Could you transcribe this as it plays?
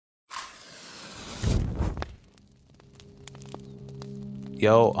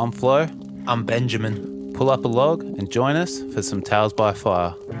Yo, I'm Flo. I'm Benjamin. Pull up a log and join us for some Tales by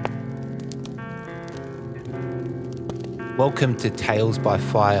Fire. Welcome to Tales by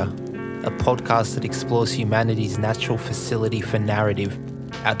Fire, a podcast that explores humanity's natural facility for narrative,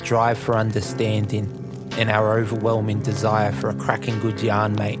 our drive for understanding, and our overwhelming desire for a cracking good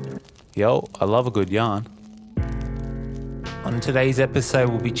yarn, mate. Yo, I love a good yarn. On today's episode,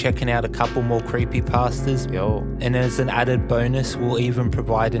 we'll be checking out a couple more creepypastas. Yo. And as an added bonus, we'll even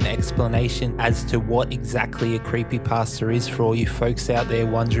provide an explanation as to what exactly a creepypasta is for all you folks out there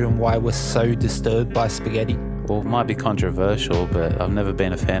wondering why we're so disturbed by spaghetti. Well, it might be controversial, but I've never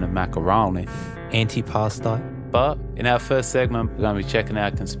been a fan of macaroni. Antipasta. But in our first segment, we're going to be checking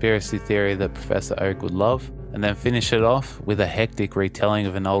out conspiracy theory that Professor Oak would love, and then finish it off with a hectic retelling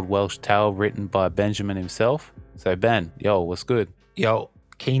of an old Welsh tale written by Benjamin himself. So Ben, yo, what's good? Yo,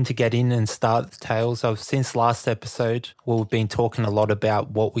 keen to get in and start the tales. Since last episode, we've been talking a lot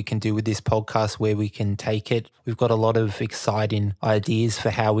about what we can do with this podcast, where we can take it. We've got a lot of exciting ideas for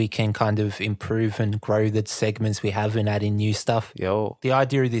how we can kind of improve and grow the segments we have and add in new stuff. Yo. The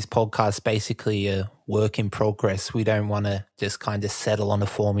idea of this podcast is basically a work in progress. We don't want to just kind of settle on a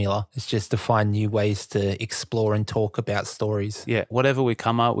formula. It's just to find new ways to explore and talk about stories. Yeah, whatever we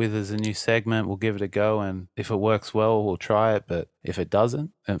come up with as a new segment, we'll give it a go, and if it works well, we'll try it, but if it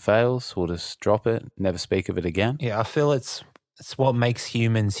doesn't and fails, we'll just drop it, never speak of it again. Yeah, I feel it's what makes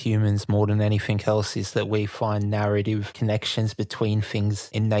humans more than anything else, is that we find narrative connections between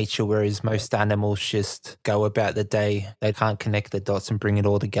things in nature, whereas most animals just go about the day. They can't connect the dots and bring it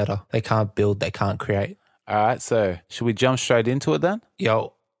all together. They can't build, they can't create. All right, so should we jump straight into it then?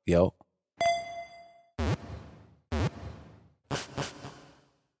 Yo.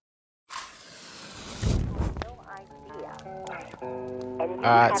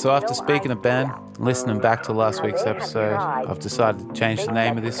 Alright, so after speaking to Ben, listening back to last week's episode, I've decided to change the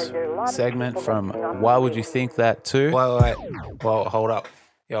name of this segment from Why Would You Think That to... Well, hold up.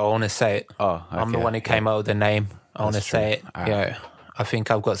 Yo, I want to say it. Oh, okay. I'm the one who came up with the name. I want to say it. Right. Yo, I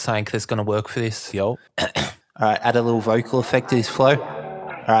think I've got something that's going to work for this. Yo. Alright, add a little vocal effect to this flow.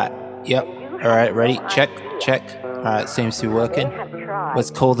 Alright, yep. Alright, ready? Check. Alright, seems to be working.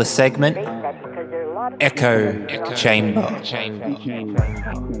 Let's call the segment Echo Chamber.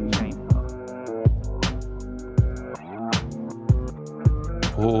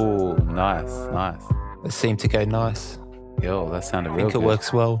 Ooh, nice. It seemed to go nice. Yo, that sounded I real think good. it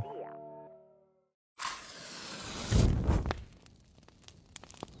works well.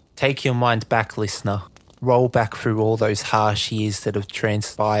 Take your mind back, listener. Roll back through all those harsh years that have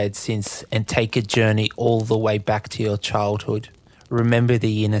transpired since, and take a journey all the way back to your childhood. Remember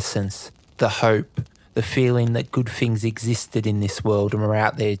the innocence, the hope, the feeling that good things existed in this world and were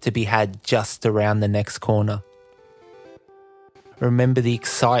out there to be had just around the next corner. Remember the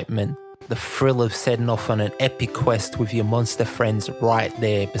excitement, the thrill of setting off on an epic quest with your monster friends right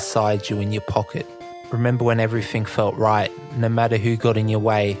there beside you in your pocket. Remember when everything felt right, no matter who got in your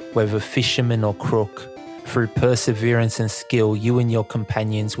way, whether fisherman or crook. Through perseverance and skill, you and your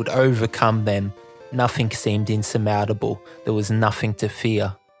companions would overcome them. Nothing seemed insurmountable. There was nothing to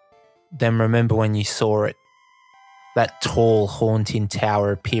fear. Then remember when you saw it. That tall, haunting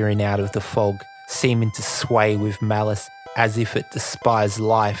tower appearing out of the fog, seeming to sway with malice, as if it despised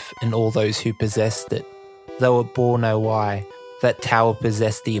life and all those who possessed it. Though it bore no eye, that tower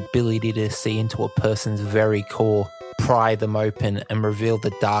possessed the ability to see into a person's very core, pry them open and reveal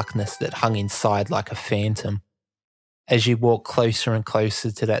the darkness that hung inside like a phantom. As you walk closer and closer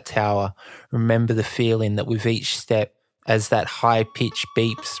to that tower, remember the feeling that with each step, as that high-pitched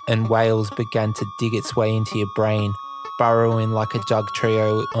beeps and wails began to dig its way into your brain, burrowing like a jug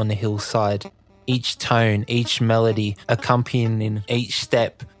trio on the hillside. Each tone, each melody, accompanying each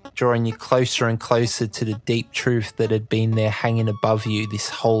step, drawing you closer and closer to the deep truth that had been there hanging above you this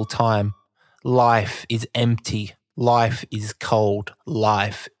whole time. Life is empty. Life is cold.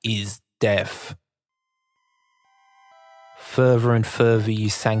 Life is death. Further and further you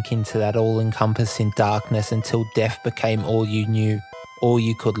sank into that all-encompassing darkness until death became all you knew, all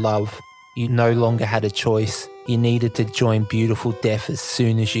you could love. You no longer had a choice. You needed to join beautiful death as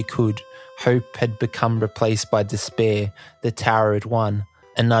soon as you could. Hope had become replaced by despair. The tower had won,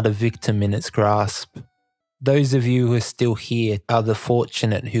 another victim in its grasp. Those of you who are still here are the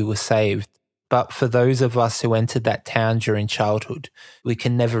fortunate who were saved. But for those of us who entered that town during childhood, we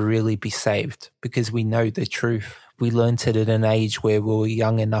can never really be saved because we know the truth. We learnt it at an age where we were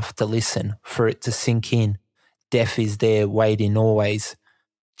young enough to listen, for it to sink in. Death is there waiting always,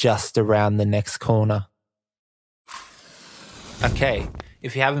 just around the next corner. Okay,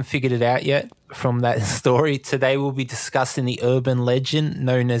 if you haven't figured it out yet, from that story. Today we'll be discussing the urban legend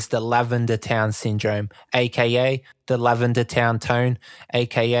known as the Lavender Town Syndrome, aka the Lavender Town Tone,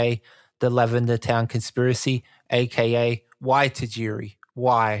 aka the Lavender Town Conspiracy, aka why Tajiri?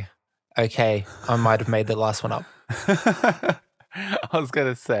 Why? Okay, I might have made the last one up. I was going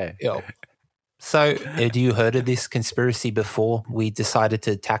to say. Yo. So, had you heard of this conspiracy before we decided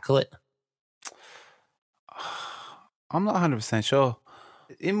to tackle it? I'm not 100% sure.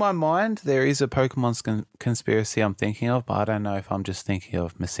 In my mind, there is a Pokemon conspiracy I'm thinking of, but I don't know if I'm just thinking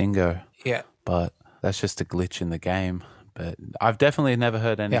of Masingo. Yeah. But that's just a glitch in the game. But I've definitely never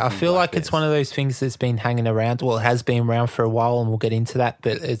heard anything. Yeah, I feel like it's one of those things that's been hanging around. Well, it has been around for a while, and we'll get into that.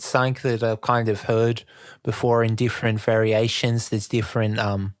 But it's something that I've kind of heard before in different variations. There's different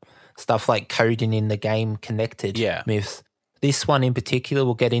stuff like coding in the game connected myths. This one in particular,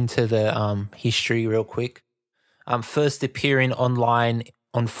 we'll get into the history real quick. First appearing online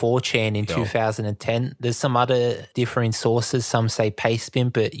on 4chan in 2010. There's some other differing sources. Some say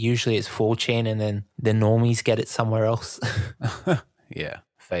Pastebin, but usually it's 4chan, and then the normies get it somewhere else. Yeah,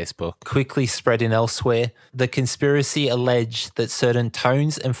 Facebook. Quickly spreading elsewhere. The conspiracy alleged that certain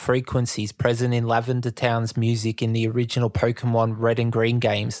tones and frequencies present in Lavender Town's music in the original Pokemon Red and Green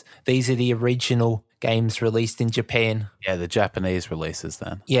games, these are the original games released in Japan. Yeah, the Japanese releases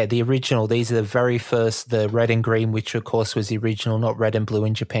then. Yeah, the original. These are the very first, the Red and Green, which of course was the original, not Red and Blue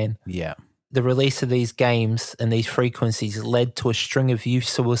in Japan. Yeah. The release of these games and these frequencies led to a string of youth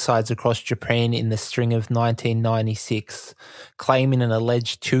suicides across Japan in the spring of 1996, claiming an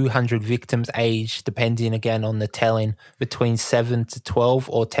alleged 200 victims aged, depending again on the telling, between 7 to 12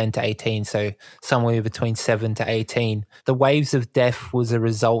 or 10 to 18, so somewhere between 7 to 18. The waves of death was a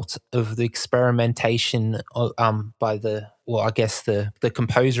result of the experimentation by the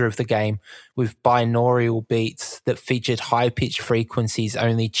composer of the game with binaural beats that featured high-pitched frequencies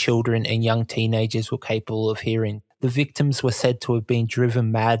only children and young teenagers were capable of hearing. The victims were said to have been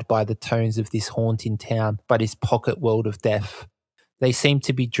driven mad by the tones of this haunting town, by this pocket world of death. They seemed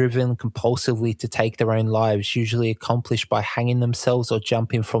to be driven compulsively to take their own lives, usually accomplished by hanging themselves or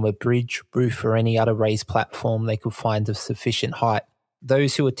jumping from a bridge, roof, or any other raised platform they could find of sufficient height.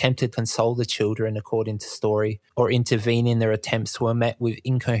 Those who attempted to console the children, according to story, or intervene in their attempts were met with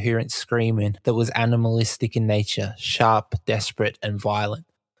incoherent screaming that was animalistic in nature, sharp, desperate, and violent.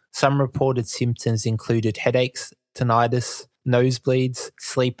 Some reported symptoms included headaches, tinnitus, nosebleeds,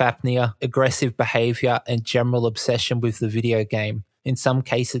 sleep apnea, aggressive behavior, and general obsession with the video game. In some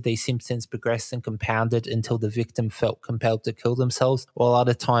cases, these symptoms progressed and compounded until the victim felt compelled to kill themselves, while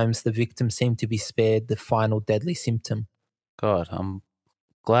other times the victim seemed to be spared the final deadly symptom. God, I'm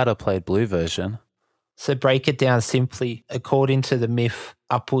glad I played Blue version. So break it down simply. According to the myth,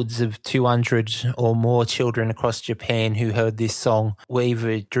 upwards of 200 or more children across Japan who heard this song were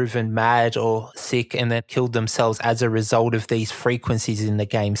either driven mad or sick and then killed themselves as a result of these frequencies in the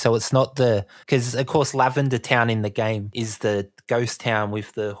game. So it's not because of course Lavender Town in the game is the ghost town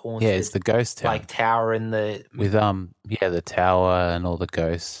with the haunted. Yeah, it's the ghost town. Like tower and the... With, the tower and all the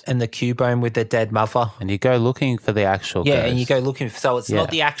ghosts. And the Cubone with the dead mother. And you go looking for the actual ghost. And you go looking for... So it's not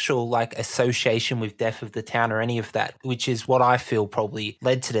the actual, like, association with death of the town or any of that, which is what I feel probably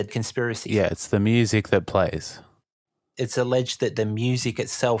led to the conspiracy. Yeah, it's the music that plays. It's alleged that the music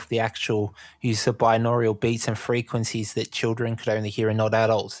itself, the actual use of binaural beats and frequencies that children could only hear and not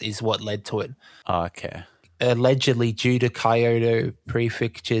adults, is what led to it. Oh, okay. Allegedly due to Kyoto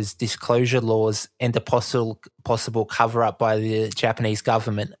Prefecture's disclosure laws and a possible cover-up by the Japanese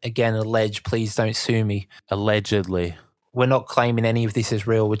government. Again, alleged, please don't sue me. Allegedly. We're not claiming any of this is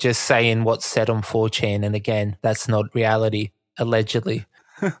real. We're just saying what's said on 4chan, and again, that's not reality, allegedly.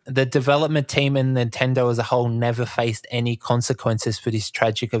 The development team and Nintendo as a whole never faced any consequences for this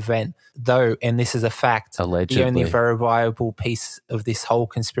tragic event, though, and this is a fact, allegedly, the only verifiable piece of this whole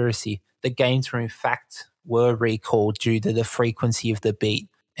conspiracy, the games were recalled due to the frequency of the beat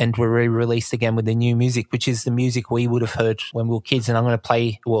and were re-released again with the new music, which is the music we would have heard when we were kids, and I'm going to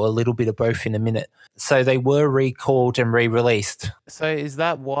play a little bit of both in a minute. So they were recalled and re-released. So is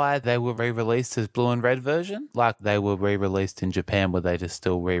that why they were re-released as blue and red version? Like they were re-released in Japan, were they just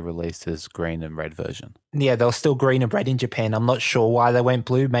still re-released as green and red version? Yeah, they were still green and red in Japan. I'm not sure why they went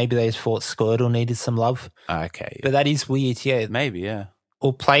blue. Maybe they just thought Squirtle needed some love. Okay. But that is weird, yeah. Maybe, yeah.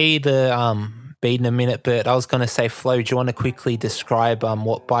 We'll play the beat in a minute, but I was going to say, Flo, do you want to quickly describe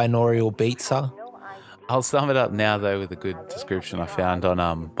what binaural beats are? I'll sum it up now, though, with a good description I found on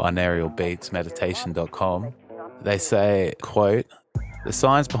binauralbeatsmeditation.com. They say, quote, "The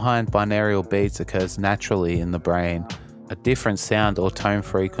science behind binaural beats occurs naturally in the brain. A different sound or tone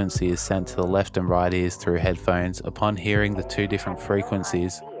frequency is sent to the left and right ears through headphones. Upon hearing the two different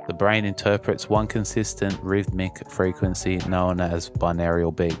frequencies, The brain interprets one consistent rhythmic frequency known as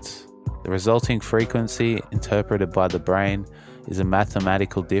binaural beats. The resulting frequency interpreted by the brain is a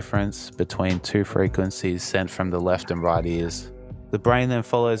mathematical difference between two frequencies sent from the left and right ears. The brain then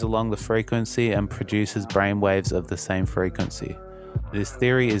follows along the frequency and produces brain waves of the same frequency. This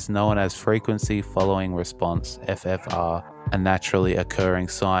theory is known as frequency following response, FFR, a naturally occurring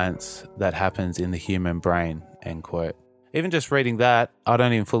science that happens in the human brain, end quote. Even just reading that, I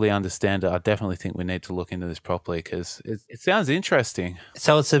don't even fully understand it. I definitely think we need to look into this properly because it sounds interesting.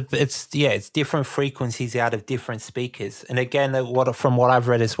 So it's different frequencies out of different speakers. And again, from what I've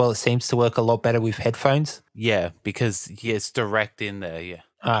read as well, it seems to work a lot better with headphones. Yeah, because it's direct in there, yeah.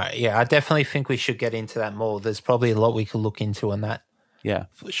 Yeah, I definitely think we should get into that more. There's probably a lot we could look into on that. Yeah.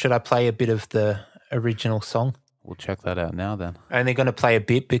 Should I play a bit of the original song? We'll check that out now then. Only going to play a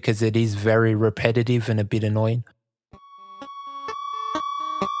bit because it is very repetitive and a bit annoying.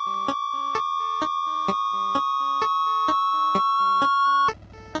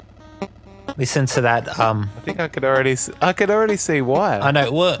 Listen to that. I think I could already see why. I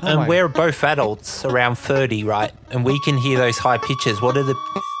know. We're both adults, around 30, right? And we can hear those high pitches. What are the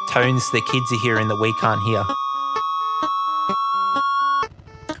tones the kids are hearing that we can't hear?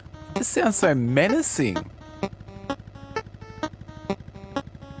 This sounds so menacing.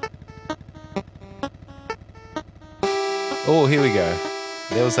 Oh, here we go.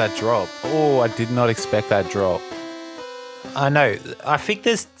 There was that drop. Oh, I did not expect that drop. I know. I think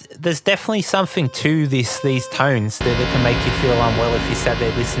there's definitely something to these tones that can make you feel unwell if you sat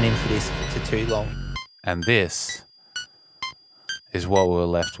there listening for this for too long. And this is what we were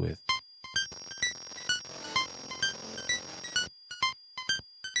left with.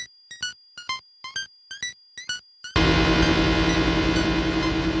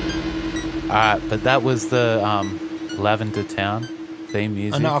 But that was the Lavender Town theme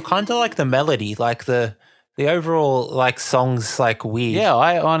music. I know. I kind of like the melody, like the overall song's weird. Yeah,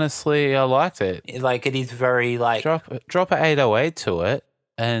 I liked it. Like it is very drop an 808 to it,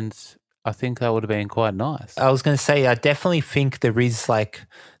 and I think that would have been quite nice. I was going to say I definitely think there is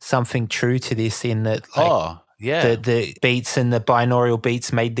something true to this in that. The beats and the binaural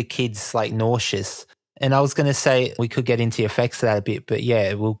beats made the kids nauseous. And I was going to say we could get into the effects of that a bit, but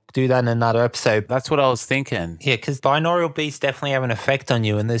yeah, we'll do that in another episode. That's what I was thinking. Yeah, because binaural beats definitely have an effect on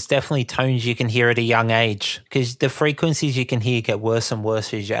you, and there's definitely tones you can hear at a young age because the frequencies you can hear get worse and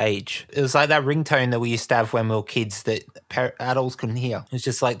worse as you age. It was like that ringtone that we used to have when we were kids that adults couldn't hear. It was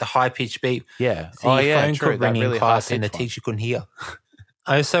just like the high-pitched beat. Yeah. So your phone could ring in class and the teacher couldn't hear.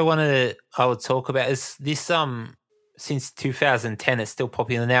 I also I would talk about this since 2010, it's still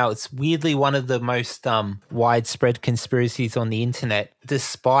popular now. It's weirdly one of the most widespread conspiracies on the internet,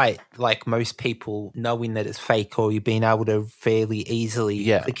 despite most people knowing that it's fake or you being able to fairly easily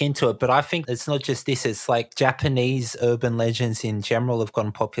look into it. But I think it's not just this. It's Japanese urban legends in general have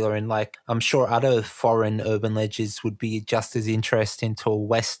gotten popular, and I'm sure other foreign urban legends would be just as interesting to a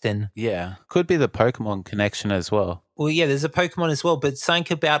Western. Yeah, could be the Pokemon connection as well. Well, yeah, there's a Pokemon as well, but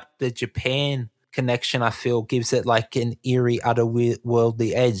something about the Japan connection I feel gives it an eerie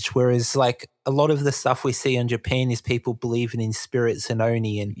otherworldly edge, whereas a lot of the stuff we see in Japan is people believing in spirits and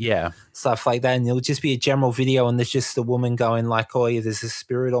oni and stuff like that, and it'll just be a general video and there's just a woman going oh yeah, there's a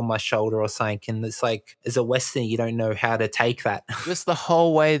spirit on my shoulder or something, and it's as a Western you don't know how to take that. Just the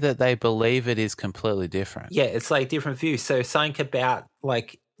whole way that they believe it is completely different. Yeah, it's different views. So something about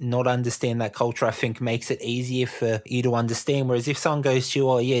not understand that culture, I think, makes it easier for you to understand. Whereas if someone goes to you,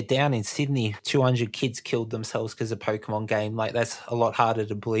 oh yeah, down in Sydney, 200 kids killed themselves because of a Pokemon game, that's a lot harder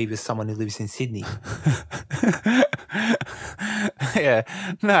to believe as someone who lives in Sydney. Yeah,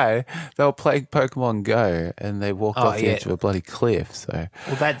 no, they were playing Pokemon Go and they walked off the edge of a bloody cliff. So,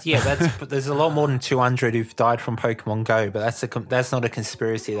 well, there's a lot more than 200 who've died from Pokemon Go, but that's not a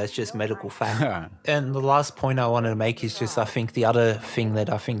conspiracy. That's just medical fact. And the last point I wanted to make is just I think the other thing that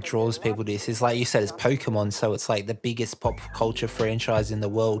I think draws people to this is you said, it's Pokemon, so it's the biggest pop culture franchise in the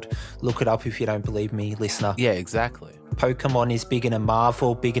world. Look it up if you don't believe me, listener. Yeah, exactly. Pokemon is bigger than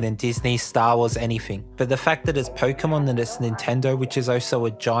Marvel, bigger than Disney, Star Wars, anything. But the fact that it's Pokemon and it's Nintendo, which is also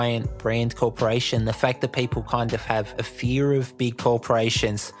a giant brand corporation, the fact that people kind of have a fear of big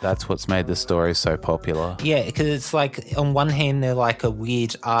corporations. That's what's made the story so popular. Yeah, because it's on one hand, they're a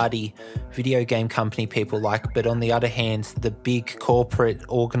weird, arty video game company people but on the other hand, the big corporate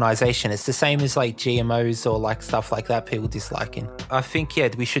organization, it's the same as GMOs or stuff like that people disliking. I think,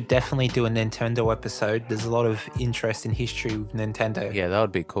 we should definitely do a Nintendo episode. There's a lot of interest in history with Nintendo. Yeah, that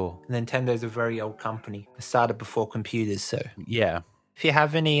would be cool. Nintendo's a very old company. It started before computers, so. Yeah. If you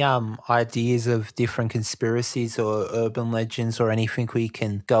have any ideas of different conspiracies or urban legends or anything we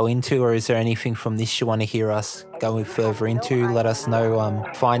can go into, or is there anything from this you want to hear us going further into, let us know.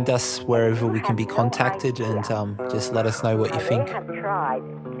 Find us wherever we can be contacted and just let us know what you think.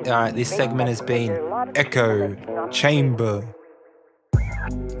 All right, this segment has been Echo Chamber.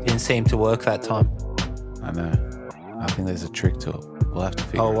 Didn't seem to work that time. I know. I think there's a trick to it. We'll have to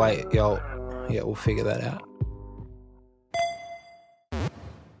figure it out. Oh, wait, yo. Yeah, we'll figure that out.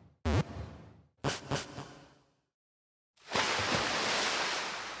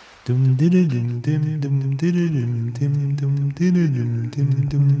 Come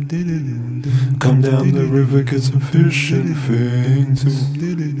down the river, get some fish and things.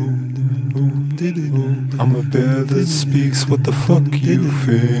 I'm a bear that speaks, what the fuck you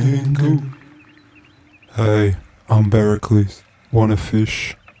think? Hey, I'm Bericles. Wanna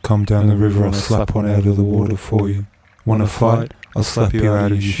fish? Come down the river, I'll slap one out of the water for you. Wanna fight? I'll slap you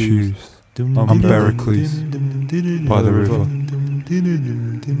out of your shoes. I'm Bericles, by the river.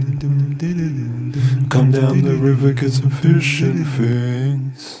 Come down the river, get some fish and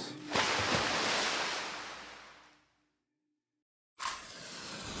things.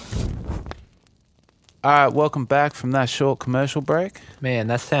 All right, welcome back from that short commercial break. Man,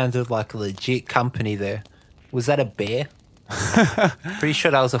 that sounded like a legit company there. Was that a bear? Pretty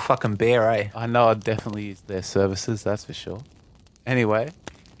sure that was a fucking bear, eh? I know I'd definitely use their services, that's for sure. Anyway,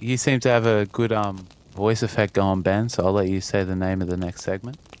 you seem to have a good voice effect going, Ben, so I'll let you say the name of the next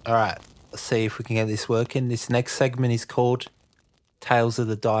segment. All right, let's see if we can get this working. This next segment is called Tales of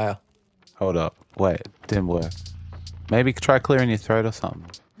the Dire. Hold up. Wait, it didn't work. Maybe try clearing your throat or something.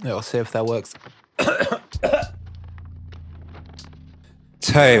 Yeah, I'll see if that works.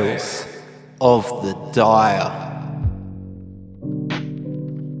 Tales Of the Dire.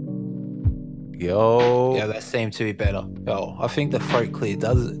 Yo. Yeah, that seemed to be better. Oh, I think the throat clear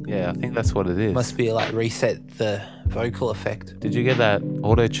does it. Yeah, I think that's what it is. Must be like reset the vocal effect. Did you get that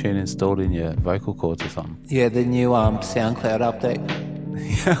auto-tune installed in your vocal cords or something? Yeah, the new SoundCloud update.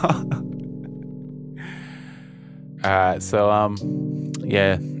 Alright, so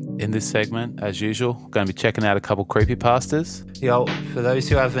yeah, in this segment, as usual, going to be checking out a couple creepypastas. Yo, for those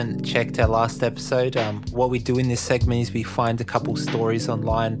who haven't checked our last episode, what we do in this segment is we find a couple stories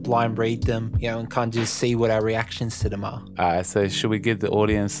online, blind read them, and kind of just see what our reactions to them are. Alright, so should we give the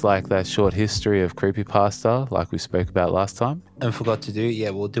audience like that short history of creepypasta like we spoke about last time? And forgot to do it,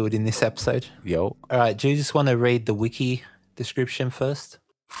 yeah, we'll do it in this episode. Yo. Alright, do you just want to read the wiki description first?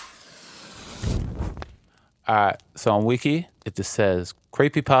 Alright, so on Wiki, it just says,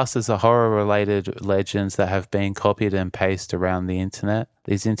 creepypastas are horror-related legends that have been copied and pasted around the internet.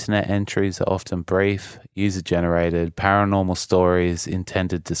 These internet entries are often brief, user-generated, paranormal stories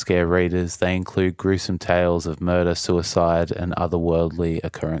intended to scare readers. They include gruesome tales of murder, suicide, and otherworldly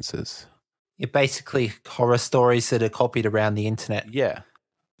occurrences. Yeah, basically horror stories that are copied around the internet. Yeah.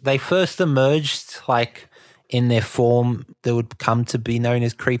 They first emerged like in their form that would come to be known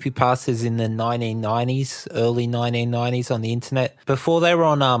as creepypastas in the 1990s, early 1990s on the internet. Before they were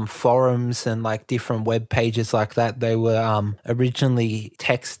on forums and like different web pages like that, they were originally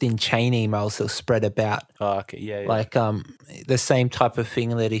text in chain emails that were spread about. Oh, okay, yeah. Like the same type of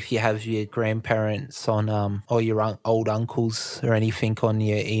thing that if you have your grandparents on or your old uncles or anything on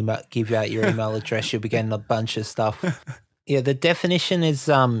your email, give out your email address, you'll be getting a bunch of stuff. Yeah, the definition is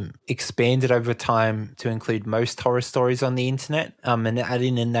expanded over time to include most horror stories on the internet and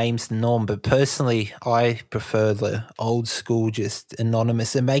adding the names to the norm. But personally, I prefer the old school, just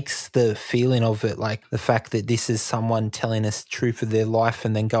anonymous. It makes the feeling of it like the fact that this is someone telling us the truth of their life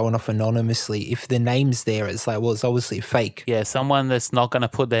and then going off anonymously. If the name's there, it's like, well, it's obviously fake. Yeah, someone that's not going to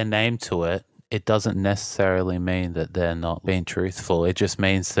put their name to it, it doesn't necessarily mean that they're not being truthful. It just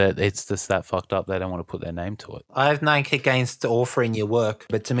means that it's just that fucked up they don't want to put their name to it. I have nothing against offering your work,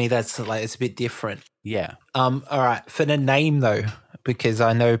 but to me that's like it's a bit different. Yeah. All right, for the name though, because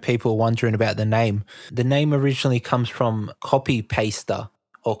I know people are wondering about the name. The name originally comes from copy paster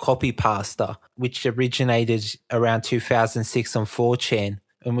or copy pasta, which originated around 2006 on 4chan.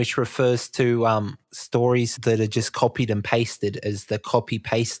 And which refers to stories that are just copied and pasted as the copy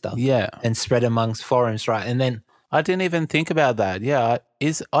paster. Yeah. And spread amongst forums, right? And then I didn't even think about that. Yeah,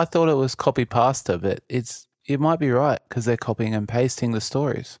 I thought it was copy pasta, but it might be right because they're copying and pasting the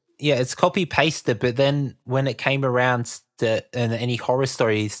stories. Yeah, it's copy pasted, but then when it came around to any horror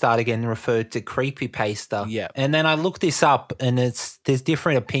story, it started getting referred to creepy pasta. Yeah. And then I looked this up and there's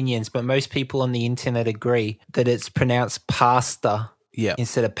different opinions, but most people on the internet agree that it's pronounced pasta. Yeah.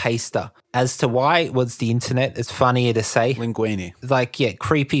 instead of pasta. As to why, what's the internet? It's funnier to say. Linguini. Like, yeah,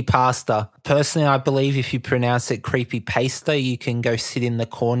 creepy pasta. Personally, I believe if you pronounce it creepy pasta, you can go sit in the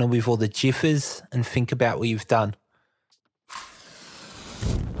corner with all the jiffers and think about what you've done.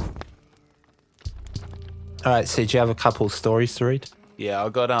 All right, so do you have a couple of stories to read? Yeah, I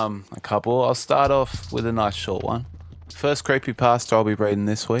got a couple. I'll start off with a nice short one. First creepypasta I'll be reading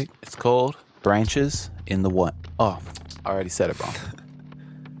this week. It's called Branches in the Wind. Oh, I already said it wrong.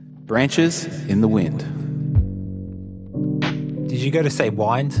 Branches in the Wind. Did you go to say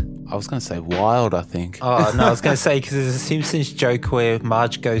wind? I was going to say wild, I think. Oh, no, I was going to say, because there's a Simpsons joke where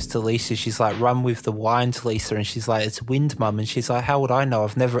Marge goes to Lisa. She's like, run with the wind, Lisa. And she's like, it's wind, Mum. And she's like, how would I know?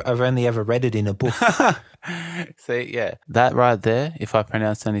 I've only ever read it in a book. See, yeah. That right there, if I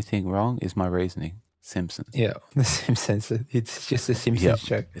pronounce anything wrong, is my reasoning. Simpsons. Yeah, the Simpsons. It's just a Simpsons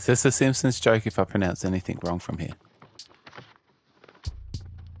joke. It's just a Simpsons joke if I pronounce anything wrong from here.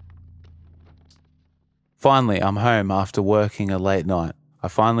 Finally, I'm home after working a late night. I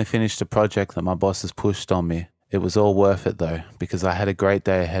finally finished a project that my bosses pushed on me. It was all worth it though, because I had a great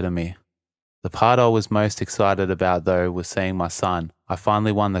day ahead of me. The part I was most excited about though was seeing my son. I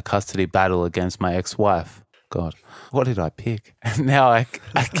finally won the custody battle against my ex-wife. God, what did I pick? Now I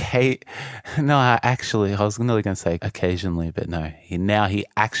was nearly going to say occasionally, but no, he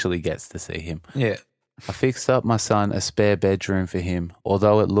actually gets to see him. Yeah. I fixed up my son a spare bedroom for him.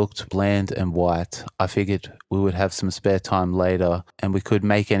 Although it looked bland and white, I figured we would have some spare time later and we could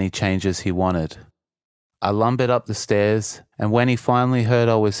make any changes he wanted. I lumbered up the stairs, and when he finally heard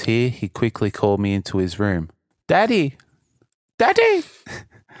I was here, he quickly called me into his room. Daddy! Daddy!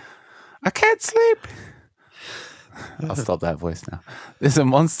 I can't sleep! I'll stop that voice now. There's a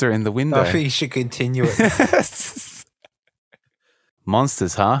monster in the window. I think you should continue it.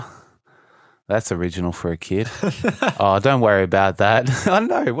 Monsters, huh? That's original for a kid. Oh, don't worry about that. I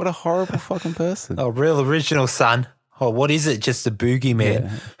know, what a horrible fucking person. Oh, real original, son. Oh, what is it? Just a boogeyman? Yeah.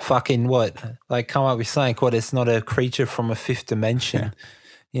 Fucking what? Like, come up with something. What? It's not a creature from a fifth dimension. Yeah.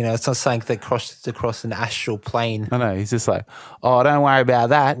 You know, it's not something that crosses across an astral plane. I know, he's just like, oh, don't worry about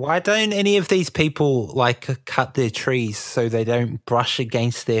that. Why don't any of these people like cut their trees so they don't brush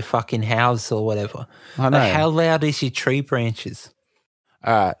against their fucking house or whatever? I know. Like, how loud is your tree branches?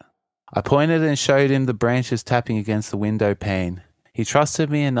 All right. I pointed and showed him the branches tapping against the window pane. He trusted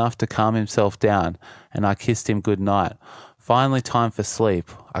me enough to calm himself down, and I kissed him good night. Finally, time for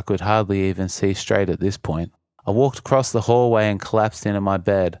sleep. I could hardly even see straight at this point. I walked across the hallway and collapsed into my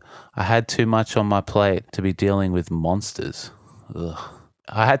bed. I had too much on my plate to be dealing with monsters. Ugh.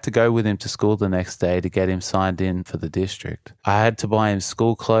 I had to go with him to school the next day to get him signed in for the district. I had to buy him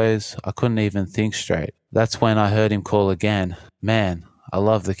school clothes. I couldn't even think straight. That's when I heard him call again. Man, I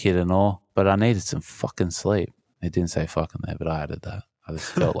love the kid and all, but I needed some fucking sleep. He didn't say fucking there, but I added that. I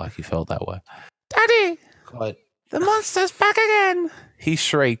just felt like he felt that way. Daddy! God. The monster's back again! He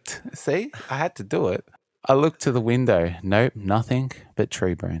shrieked. See? I had to do it. I looked to the window. Nope, nothing but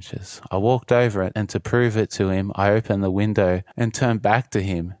tree branches. I walked over it, and to prove it to him, I opened the window and turned back to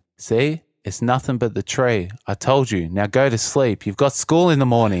him. See? It's nothing but the tree. I told you. Now go to sleep. You've got school in the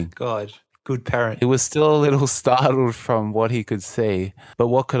morning. God. Good parent. He was still a little startled from what he could see, but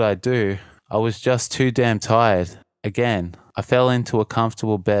what could I do? I was just too damn tired. Again, I fell into a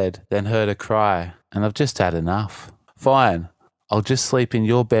comfortable bed, then heard a cry, and I've just had enough. Fine, I'll just sleep in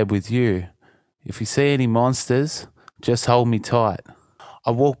your bed with you. If you see any monsters, just hold me tight.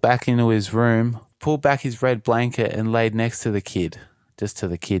 I walked back into his room, pulled back his red blanket and laid next to the kid. Just to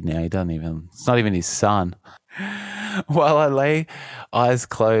the kid now, it's not even his son. While I lay, eyes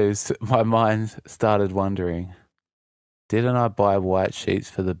closed, my mind started wondering, didn't I buy white sheets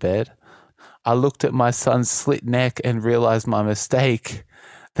for the bed? I looked at my son's slit neck and realized my mistake.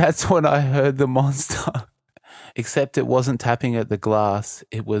 That's when I heard the monster. Except it wasn't tapping at the glass.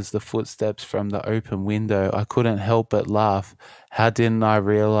 It was the footsteps from the open window. I couldn't help but laugh. How didn't I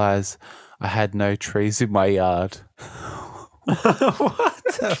realize I had no trees in my yard? What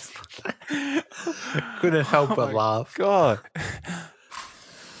the fuck? Couldn't help but laugh. God.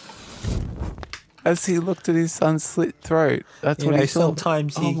 As he looked at his son's slit throat, that's what he thought.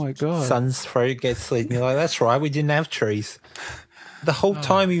 Sometimes my God. son's throat gets slit, and you're like, that's right, we didn't have trees. The whole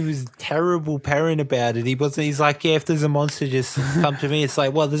time he was terrible parent about it. He's like, yeah, if there's a monster, just come to me. It's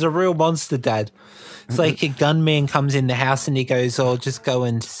like, well, there's a real monster, Dad. It's like a gunman comes in the house and he goes, oh, just go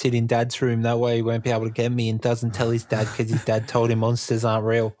and sit in Dad's room. That way he won't be able to get me, and doesn't tell his dad because his dad told him monsters aren't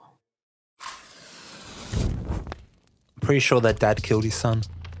real. Pretty sure that dad killed his son.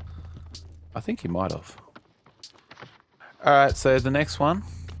 I think he might have. All right, so the next one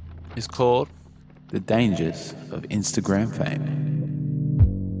is called The Dangers of Instagram Fame.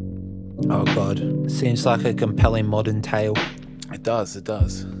 Oh, God. Seems like a compelling modern tale. It does.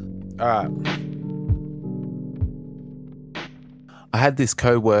 All right. I had this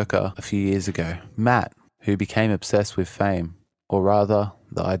co-worker a few years ago, Matt, who became obsessed with fame, or rather,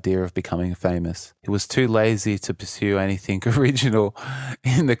 the idea of becoming famous. He was too lazy to pursue anything original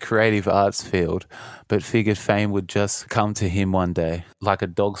in the creative arts field, but figured fame would just come to him one day, like a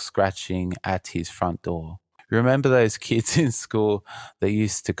dog scratching at his front door. Remember those kids in school that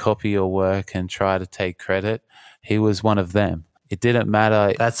used to copy your work and try to take credit? He was one of them. It didn't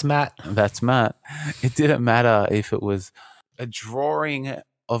matter. That's Matt. That's Matt. It didn't matter if it was a drawing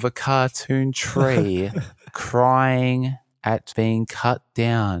of a cartoon tree crying at being cut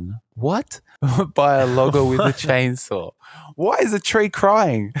down. What? By a logger with a chainsaw. Why is a tree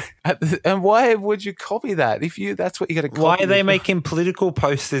crying? And why would you copy that? That's what you're going to copy. Why are they making political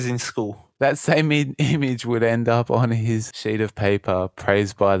posters in school? That same image would end up on his sheet of paper,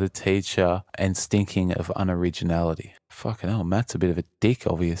 praised by the teacher and stinking of unoriginality. Fucking hell, Matt's a bit of a dick,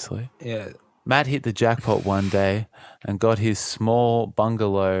 obviously. Yeah. Matt hit the jackpot one day and got his small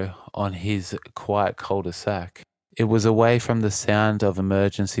bungalow on his quiet cul-de-sac. It was away from the sound of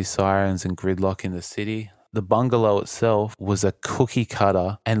emergency sirens and gridlock in the city. The bungalow itself was a cookie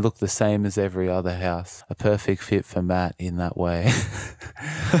cutter and looked the same as every other house. A perfect fit for Matt in that way.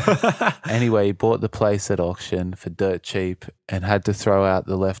 Anyway, he bought the place at auction for dirt cheap and had to throw out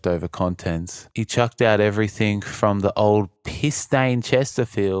the leftover contents. He chucked out everything from the old piss-stained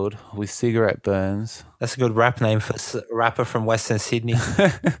Chesterfield with cigarette burns. That's a good rap name for a rapper from Western Sydney.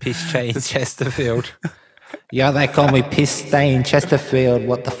 Piss-stained Chesterfield. Yeah, they call me Piss-stained Chesterfield.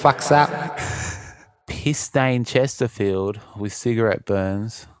 What the fuck's up? Piss-stained Chesterfield with cigarette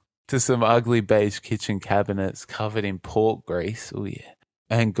burns to some ugly beige kitchen cabinets covered in pork grease. Oh yeah.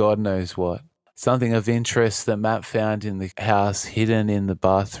 And God knows what. Something of interest that Matt found in the house hidden in the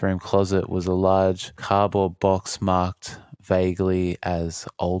bathroom closet was a large cardboard box marked vaguely as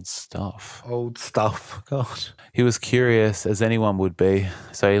old stuff. Old stuff. God. He was curious, as anyone would be,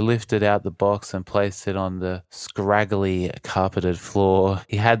 so he lifted out the box and placed it on the scraggly carpeted floor.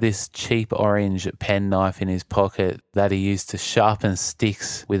 He had this cheap orange penknife in his pocket that he used to sharpen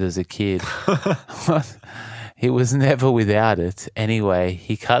sticks with as a kid. He was never without it. Anyway,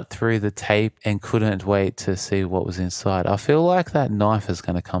 he cut through the tape and couldn't wait to see what was inside. I feel like that knife is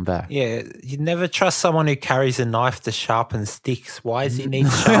going to come back. Yeah, you never trust someone who carries a knife to sharpen sticks. Why does he need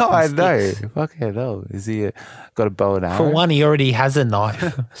to sharpen I sticks? know. Fucking hell. Is he got a bow and arrow? For one, he already has a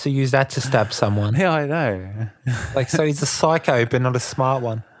knife, so use that to stab someone. Yeah, I know. So he's a psycho, but not a smart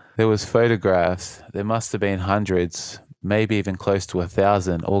one. There was photographs. There must have been hundreds, maybe even close to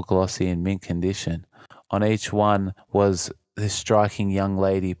 1,000, all glossy in mint condition. On each one was this striking young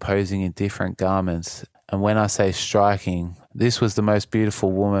lady posing in different garments. And when I say striking, this was the most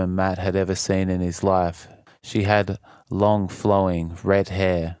beautiful woman Matt had ever seen in his life. She had long flowing red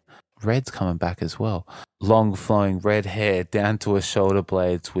hair. Red's coming back as well. Long flowing red hair down to her shoulder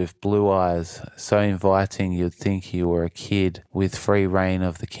blades with blue eyes, so inviting you'd think you were a kid with free reign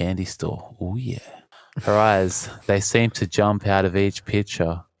of the candy store. Oh yeah. Her eyes, they seemed to jump out of each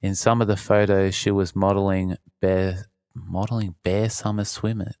picture. In some of the photos, she was modeling bare summer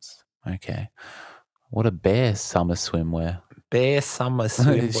swimmers. Okay. What a bare summer swimwear. Bare summer She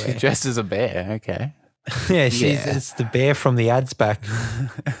swimwear. dressed as a bear. Okay. Yeah, it's the bear from the ads back.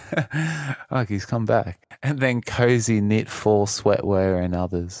 Like he's come back. And then cozy knit fall sweatwear and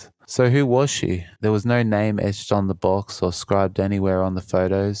others. So who was she? There was no name etched on the box or scribed anywhere on the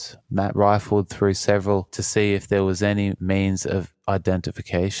photos. Matt rifled through several to see if there was any means of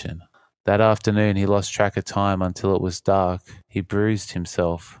identification. That afternoon, he lost track of time until it was dark. He bruised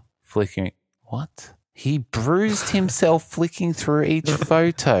himself, flicking... What? He bruised himself flicking through each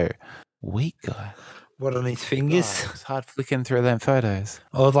photo. Weak guy. What, on his fingers? It's hard flicking through them photos.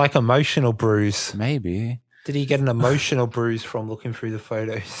 Or like emotional bruise. Maybe. Did he get an emotional bruise from looking through the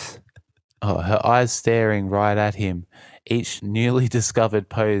photos? Oh, her eyes staring right at him. Each newly discovered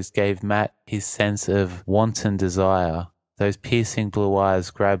pose gave Matt his sense of wanton desire. Those piercing blue eyes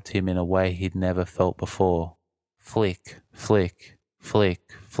grabbed him in a way he'd never felt before. Flick, flick, flick,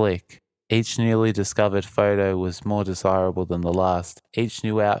 flick. Each newly discovered photo was more desirable than the last. Each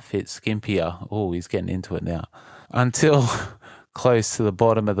new outfit skimpier. Oh, he's getting into it now. Until close to the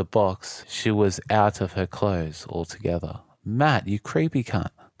bottom of the box, she was out of her clothes altogether. Matt, you creepy cunt.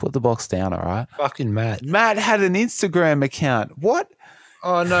 Put the box down, all right? Fucking Matt. Matt had an Instagram account. What?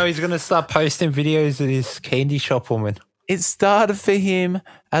 Oh no, he's going to start posting videos of this candy shop woman. It started for him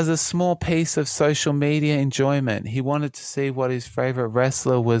as a small piece of social media enjoyment. He wanted to see what his favorite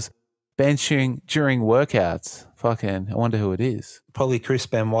wrestler was benching during workouts. Fucking, I wonder who it is. Probably Chris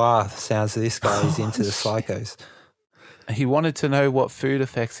Benoit. Sounds of this guy. He's into the psychos. He wanted to know what food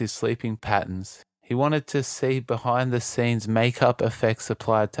affects his sleeping patterns. He wanted to see behind-the-scenes makeup effects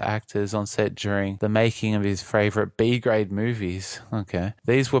applied to actors on set during the making of his favourite B-grade movies. Okay.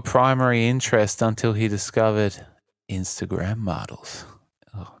 These were primary interest until he discovered Instagram models.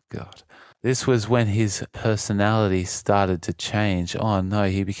 Oh, God. This was when his personality started to change. Oh, no,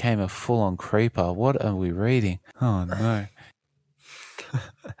 he became a full-on creeper. What are we reading? Oh, no.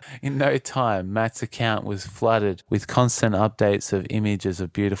 In no time, Matt's account was flooded with constant updates of images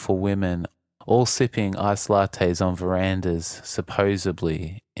of beautiful women, all sipping iced lattes on verandas,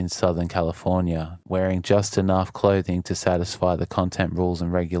 supposedly in Southern California, wearing just enough clothing to satisfy the content rules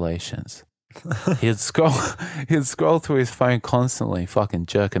and regulations. He'd scroll through his phone constantly, fucking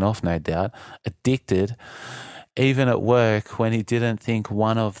jerking off, no doubt, addicted, even at work when he didn't think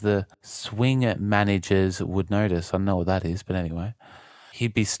one of the swing managers would notice. I don't know what that is, but anyway.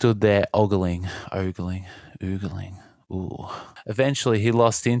 He'd be stood there ogling. Ooh. Eventually, he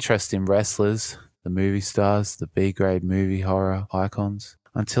lost interest in wrestlers, the movie stars, the B-grade movie horror icons,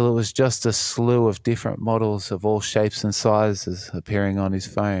 until it was just a slew of different models of all shapes and sizes appearing on his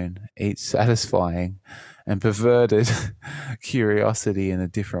phone, each satisfying and perverted curiosity in a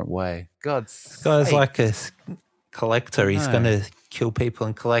different way. This guy's like a collector. He's going to kill people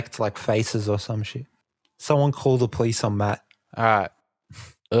and collect like faces or some shit. Someone call the police on Matt. All right.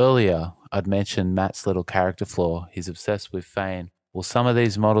 Earlier, I'd mentioned Matt's little character flaw. He's obsessed with fame. Well, some of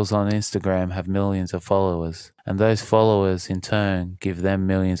these models on Instagram have millions of followers, and those followers in turn give them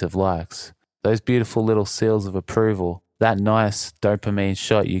millions of likes. Those beautiful little seals of approval, that nice dopamine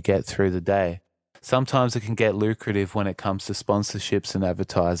shot you get through the day. Sometimes it can get lucrative when it comes to sponsorships and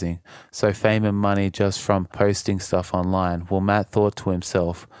advertising, so fame and money just from posting stuff online. Well, Matt thought to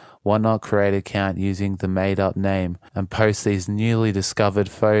himself, why not create an account using the made-up name and post these newly discovered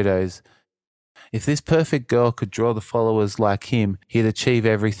photos? If this perfect girl could draw the followers like him, he'd achieve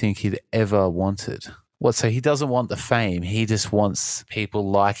everything he'd ever wanted. What, so he doesn't want the fame, he just wants people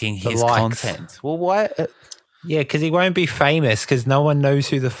liking his content. Well, why? Yeah, because he won't be famous because no one knows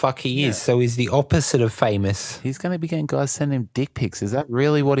who the fuck he is. So he's the opposite of famous. He's going to be getting guys sending him dick pics. Is that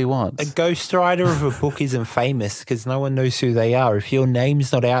really what he wants? A ghostwriter of a book isn't famous because no one knows who they are. If your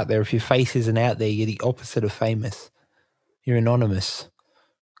name's not out there, if your face isn't out there, you're the opposite of famous. You're anonymous.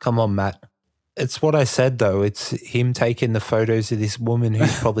 Come on, Matt. It's what I said, though. It's him taking the photos of this woman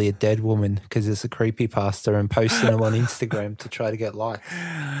who's probably a dead woman because it's a creepypasta and posting them on Instagram to try to get likes.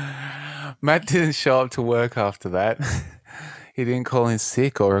 Matt didn't show up to work after that. He didn't call in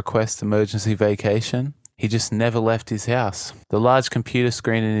sick or request emergency vacation. He just never left his house. The large computer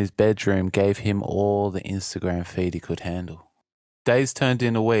screen in his bedroom gave him all the Instagram feed he could handle. Days turned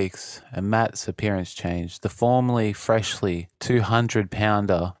into weeks, and Matt's appearance changed. The formerly freshly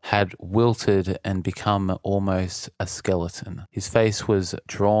 200-pounder had wilted and become almost a skeleton. His face was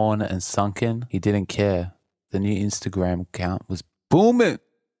drawn and sunken. He didn't care. The new Instagram account was booming.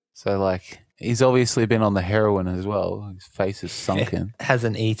 So, like, he's obviously been on the heroin as well. His face is sunken.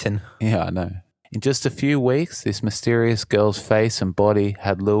 Hasn't eaten. Yeah, I know. In just a few weeks, this mysterious girl's face and body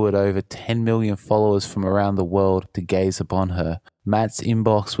had lured over 10 million followers from around the world to gaze upon her. Matt's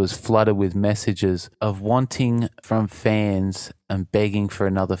inbox was flooded with messages of wanting from fans and begging for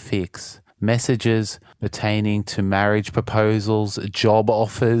another fix. Messages pertaining to marriage proposals, job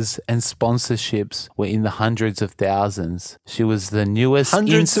offers, and sponsorships were in the hundreds of thousands. She was the newest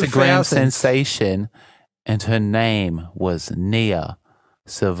Instagram sensation, and her name was Nia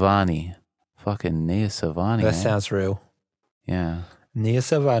Savani. Fucking Nia Savani. That sounds real. Yeah. Nia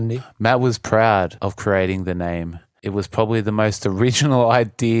Savani. Matt was proud of creating the name. It was probably the most original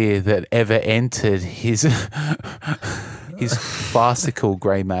idea that ever entered his farcical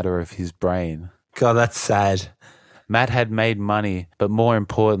grey matter of his brain. God, that's sad. Matt had made money, but more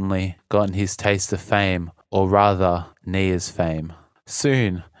importantly, gotten his taste of fame, or rather, Nia's fame.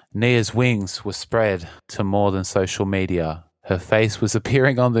 Soon, Nia's wings were spread to more than social media. Her face was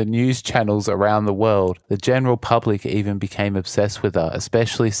appearing on the news channels around the world. The general public even became obsessed with her,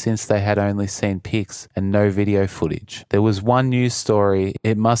 especially since they had only seen pics and no video footage. There was one news story.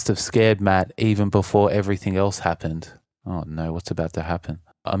 It must have scared Matt even before everything else happened. Oh no, what's about to happen?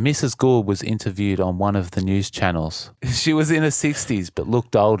 Mrs. Gould was interviewed on one of the news channels. She was in her 60s but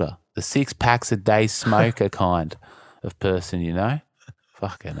looked older. The 6 packs a day smoker kind of person, you know?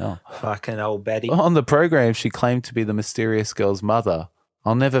 Fucking hell. Fucking old Betty. On the program, she claimed to be the mysterious girl's mother.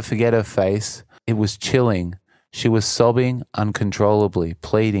 I'll never forget her face. It was chilling. She was sobbing uncontrollably,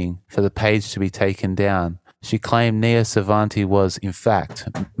 pleading for the page to be taken down. She claimed Nia Savanti was, in fact,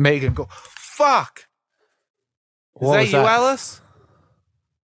 Megan Gould. Fuck! What was Is that you, that? Alice?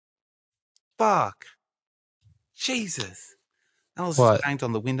 Fuck. Jesus. Alice What? just banged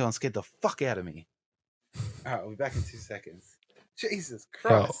on the window and scared the fuck out of me. All right, we'll be back in 2 seconds. Jesus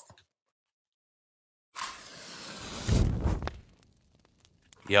Christ.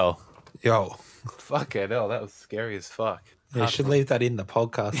 Yo. Yo. Fuck it, hell, that was scary as fuck. You should leave that in the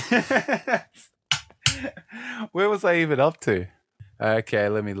podcast. Where was I even up to? Okay,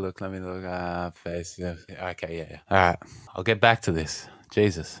 let me look. Face. Okay, yeah. All right, I'll get back to this.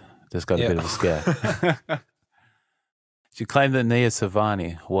 Jesus, just got a bit of a scare. She claimed that Nia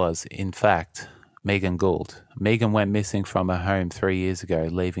Savani was, in fact, Megan Gould. Megan went missing from her home 3 years ago,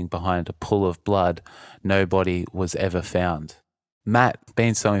 leaving behind a pool of blood. Nobody was ever found. Matt,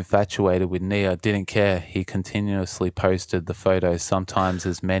 being so infatuated with Nia, didn't care. He continuously posted the photos, sometimes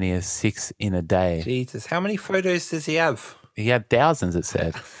as many as 6 in a day. Jesus, how many photos does he have? He had thousands, it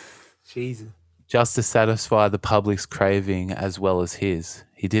said. Jesus. Just to satisfy the public's craving as well as his.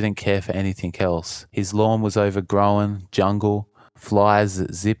 He didn't care for anything else. His lawn was overgrown, jungle, flies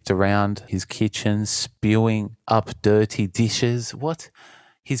that zipped around his kitchen, spewing up dirty dishes. What?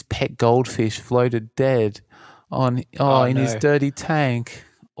 His pet goldfish floated dead in his dirty tank.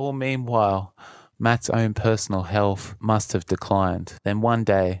 All meanwhile, Matt's own personal health must have declined. Then one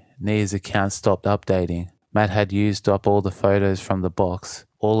day, Nia's account stopped updating. Matt had used up all the photos from the box,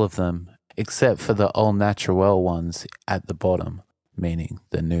 all of them, except for the all natural ones at the bottom, meaning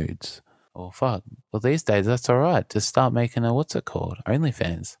the nudes. Oh, fuck. Well, these days, that's all right. Just start making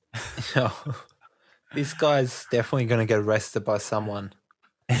OnlyFans. This guy's definitely going to get arrested by someone.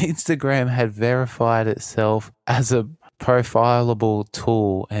 Instagram had verified itself as a profilable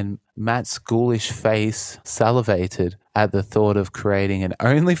tool, and Matt's ghoulish face salivated at the thought of creating an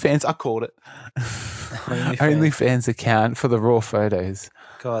OnlyFans. I called it. OnlyFans account for the raw photos.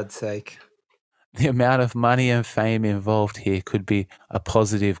 God's sake. The amount of money and fame involved here could be a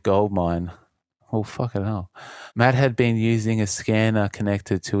positive goldmine. Oh, fucking hell. Matt had been using a scanner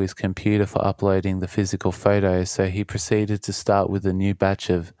connected to his computer for uploading the physical photos, so he proceeded to start with a new batch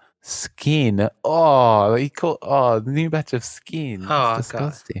of skin. New batch of skin. Oh, That's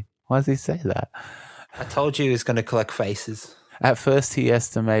disgusting. Why does he say that? I told you he was going to collect faces. At first, he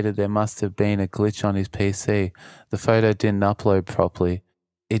estimated there must have been a glitch on his PC. The photo didn't upload properly.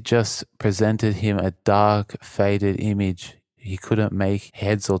 It just presented him a dark, faded image. He couldn't make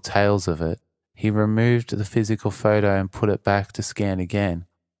heads or tails of it. He removed the physical photo and put it back to scan again.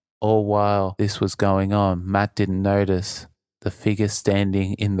 All while this was going on, Matt didn't notice the figure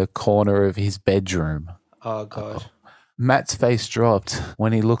standing in the corner of his bedroom. Oh, God. Matt's face dropped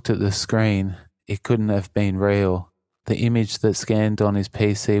when he looked at the screen. It couldn't have been real. The image that scanned on his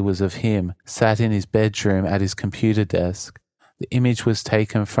PC was of him, sat in his bedroom at his computer desk. The image was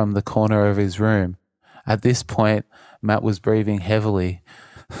taken from the corner of his room. At this point, Matt was breathing heavily,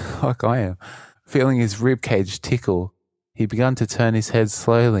 like I am, feeling his ribcage tickle. He began to turn his head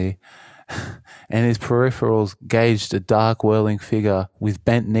slowly, and his peripherals gauged a dark whirling figure with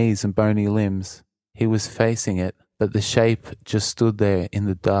bent knees and bony limbs. He was facing it, but the shape just stood there in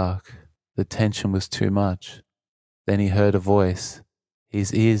the dark. The tension was too much. Then he heard a voice.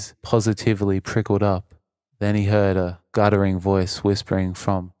 His ears positively prickled up. Then he heard a guttering voice whispering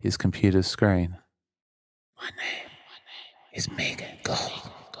from his computer screen. My name is Megan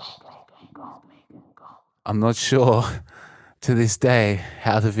Gould. I'm not sure to this day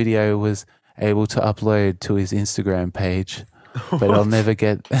how the video was able to upload to his Instagram page, but I'll never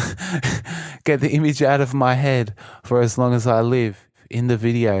get the image out of my head for as long as I live. In the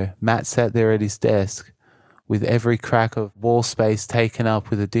video, Matt sat there at his desk with every crack of wall space taken up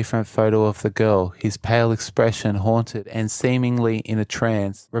with a different photo of the girl, his pale expression haunted and seemingly in a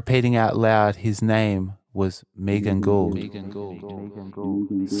trance, repeating out loud his name was Megan Gould.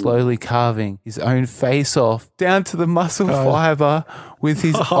 Slowly carving his own face off down to the muscle fiber with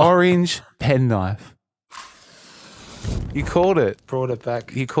his orange penknife. You called it. Brought it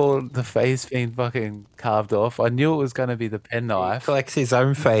back. You called the face being fucking carved off. I knew it was going to be the penknife. He collects his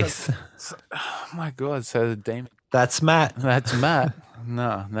own face. Oh my God. So the demon. That's Matt. That's Matt.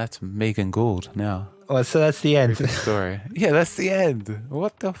 No, that's Megan Gould now. Oh, so that's the end. Story. Yeah, that's the end.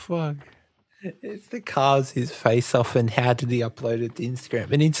 What the fuck? It's the carves his face off, and how did he upload it to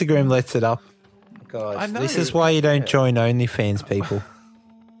Instagram? And Instagram lets it up. God, I know. This is why you don't join OnlyFans, people.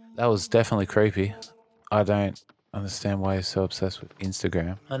 That was definitely creepy. I don't understand why he's so obsessed with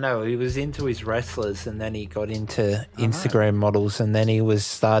Instagram. I know, he was into his wrestlers, and then he got into Instagram models, and then he was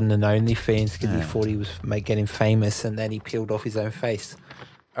starting an OnlyFans because he thought he was getting famous, and then he peeled off his own face.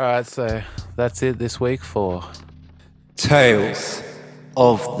 All right, so that's it this week for Tales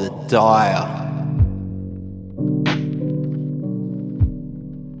of the Dire.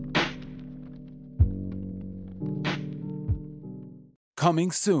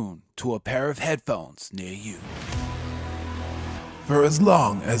 Coming soon to a pair of headphones near you. For as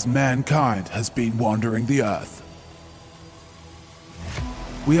long as mankind has been wandering the earth,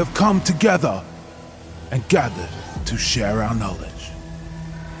 we have come together and gathered to share our knowledge.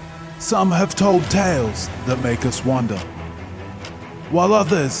 Some have told tales that make us wonder, while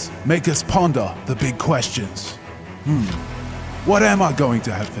others make us ponder the big questions. What am I going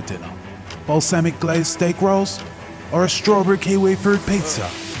to have for dinner? Balsamic glazed steak rolls? Or a strawberry kiwi fruit pizza?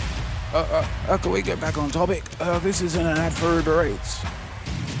 Can we get back on topic? This isn't an ad for Uber Eats.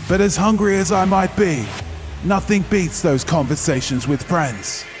 But as hungry as I might be, nothing beats those conversations with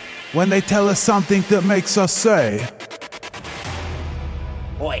friends. When they tell us something that makes us say,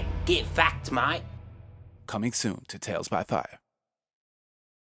 Oi, get fact, mate. coming soon to Tales by Fire.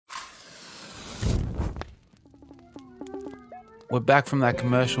 We're back from that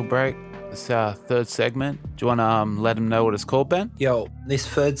commercial break. It's our third segment. Do you want to let them know what it's called, Ben? Yo, this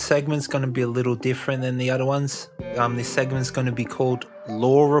third segment's going to be a little different than the other ones. This segment's going to be called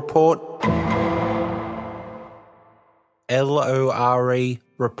Law Report. LORE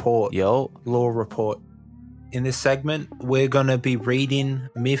Report. Yo. Law Report. In this segment, we're going to be reading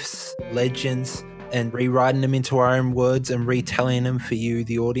myths, legends, and rewriting them into our own words and retelling them for you,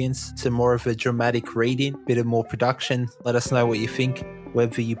 the audience. So more of a dramatic reading, bit of more production. Let us know what you think,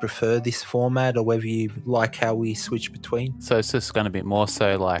 whether you prefer this format or whether you like how we switch between. So it's just going to be more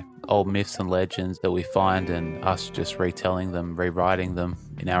so like old myths and legends that we find and us just retelling them, rewriting them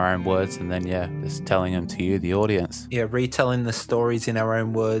in our own words, and then, just telling them to you, the audience. Yeah, retelling the stories in our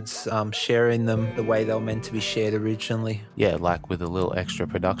own words, sharing them the way they were meant to be shared originally. Yeah, like with a little extra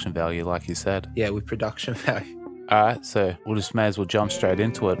production value, like you said. Yeah, with production value. All right, so we'll just may as well jump straight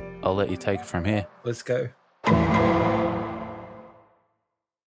into it. I'll let you take it from here. Let's go.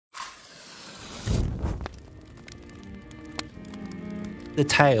 The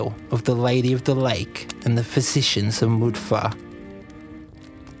Tale of the Lady of the Lake and the Physicians of Mudfar.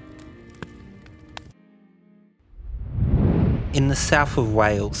 In the south of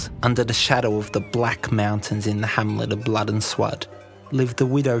Wales, under the shadow of the Black Mountains in the hamlet of Blood and Swad, lived a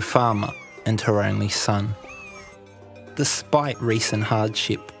widow farmer and her only son. Despite recent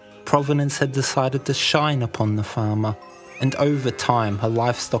hardship, Providence had decided to shine upon the farmer, and over time her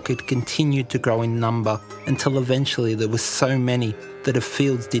livestock had continued to grow in number until eventually there were so many that her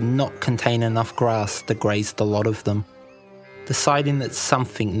fields did not contain enough grass to graze the lot of them. Deciding that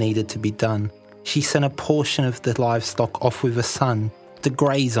something needed to be done, she sent a portion of the livestock off with her son to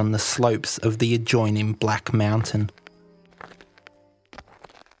graze on the slopes of the adjoining Black Mountain.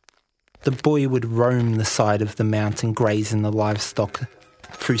 The boy would roam the side of the mountain grazing the livestock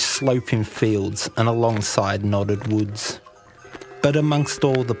through sloping fields and alongside knotted woods. But amongst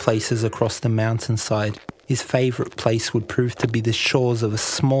all the places across the mountainside, his favourite place would prove to be the shores of a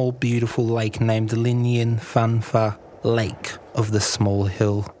small beautiful lake named Linnian Fanfa, Lake of the Small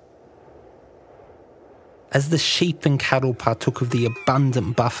Hill. As the sheep and cattle partook of the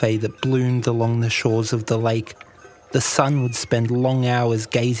abundant buffet that bloomed along the shores of the lake, the son would spend long hours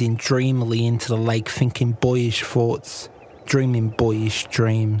gazing dreamily into the lake, thinking boyish thoughts, dreaming boyish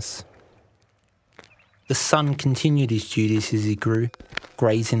dreams. The son continued his duties as he grew,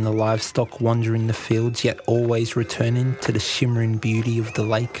 grazing the livestock, wandering the fields, yet always returning to the shimmering beauty of the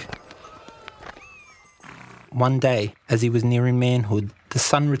lake. One day, as he was nearing manhood, the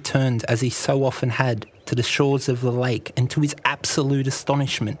son returned, as he so often had, to the shores of the lake, and to his absolute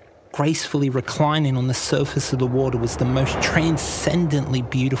astonishment, gracefully reclining on the surface of the water was the most transcendently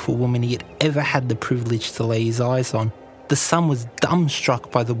beautiful woman he had ever had the privilege to lay his eyes on. The son was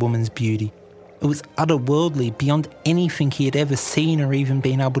dumbstruck by the woman's beauty. It was otherworldly, beyond anything he had ever seen or even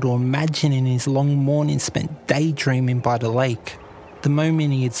been able to imagine in his long mornings spent daydreaming by the lake. The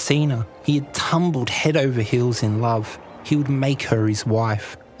moment he had seen her, he had tumbled head over heels in love. He would make her his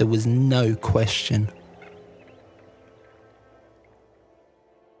wife. There was no question.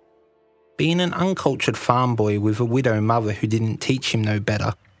 Being an uncultured farm boy with a widow mother who didn't teach him no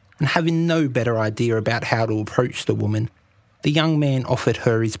better, and having no better idea about how to approach the woman, the young man offered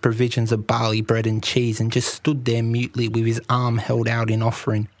her his provisions of barley bread and cheese and just stood there mutely with his arm held out in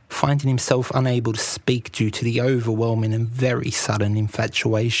offering, finding himself unable to speak due to the overwhelming and very sudden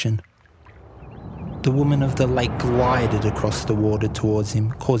infatuation. The woman of the lake glided across the water towards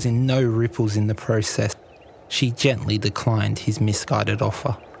him, causing no ripples in the process. She gently declined his misguided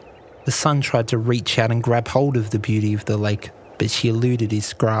offer. The son tried to reach out and grab hold of the beauty of the lake, but she eluded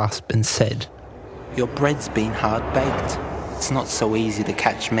his grasp and said, "Your bread's been hard-baked. It's not so easy to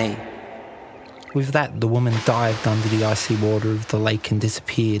catch me." With that, the woman dived under the icy water of the lake and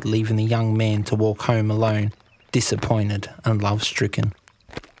disappeared, leaving the young man to walk home alone, disappointed and love-stricken.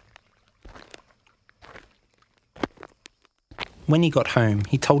 When he got home,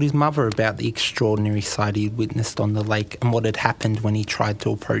 he told his mother about the extraordinary sight he had witnessed on the lake and what had happened when he tried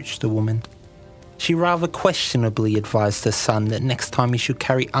to approach the woman. She rather questionably advised her son that next time he should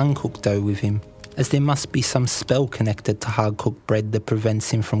carry uncooked dough with him, as there must be some spell connected to hard-cooked bread that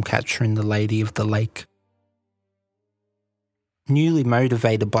prevents him from capturing the Lady of the Lake. Newly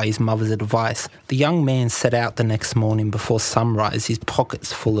motivated by his mother's advice, the young man set out the next morning before sunrise, his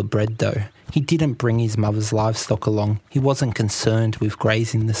pockets full of bread dough. He didn't bring his mother's livestock along. He wasn't concerned with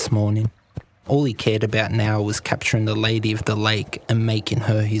grazing this morning. All he cared about now was capturing the Lady of the Lake and making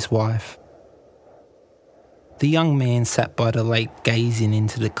her his wife. The young man sat by the lake gazing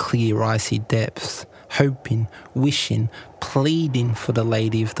into the clear icy depths, hoping, wishing, pleading for the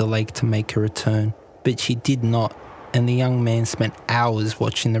Lady of the Lake to make a return. But she did not, and the young man spent hours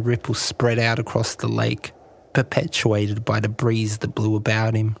watching the ripples spread out across the lake, perpetuated by the breeze that blew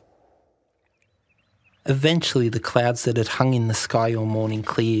about him. Eventually the clouds that had hung in the sky all morning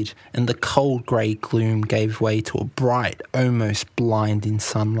cleared, and the cold grey gloom gave way to a bright, almost blinding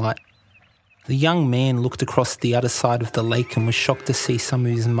sunlight. The young man looked across the other side of the lake and was shocked to see some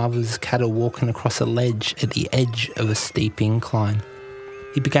of his mother's cattle walking across a ledge at the edge of a steep incline.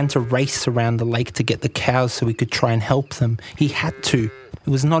 He began to race around the lake to get the cows so he could try and help them. He had to. It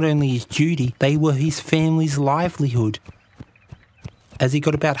was not only his duty, they were his family's livelihood. As he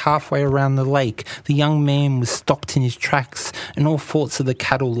got about halfway around the lake, the young man was stopped in his tracks and all thoughts of the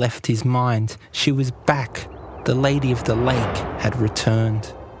cattle left his mind. She was back. The Lady of the Lake had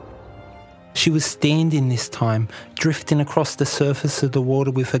returned. She was standing this time, drifting across the surface of the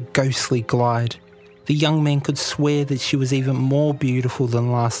water with a ghostly glide. The young man could swear that she was even more beautiful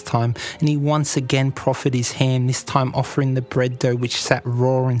than last time, and he once again proffered his hand, this time offering the bread dough which sat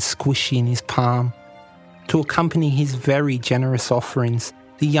raw and squishy in his palm. To accompany his very generous offerings,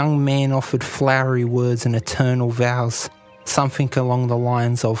 the young man offered flowery words and eternal vows, something along the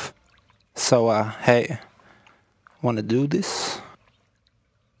lines of, hey, wanna do this?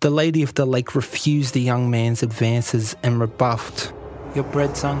 The Lady of the Lake refused the young man's advances and rebuffed, your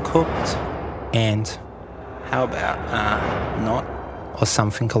bread's uncooked, and how about, not? Or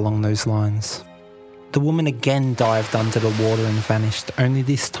something along those lines. The woman again dived under the water and vanished, only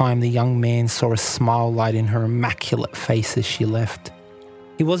this time the young man saw a smile light in her immaculate face as she left.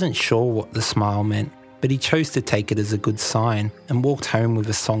 He wasn't sure what the smile meant, but he chose to take it as a good sign and walked home with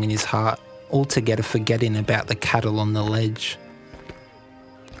a song in his heart, altogether forgetting about the cattle on the ledge.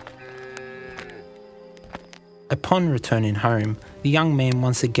 Upon returning home, the young man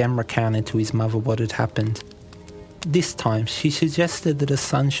once again recounted to his mother what had happened. This time, she suggested that her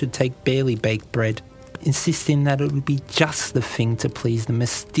son should take barely baked bread, insisting that it would be just the thing to please the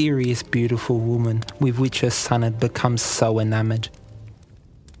mysterious, beautiful woman with which her son had become so enamoured.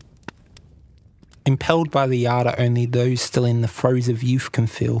 Impelled by the ardour only those still in the throes of youth can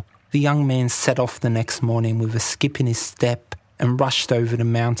feel, the young man set off the next morning with a skip in his step and rushed over the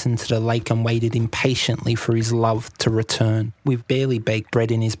mountain to the lake and waited impatiently for his love to return, with barely baked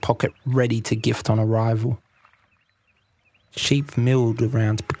bread in his pocket ready to gift on arrival. Sheep milled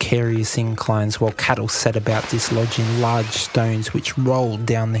around precarious inclines while cattle set about dislodging large stones which rolled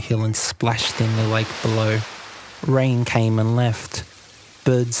down the hill and splashed in the lake below. Rain came and left.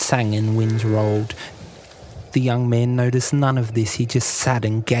 Birds sang and winds rolled. The young man noticed none of this. He just sat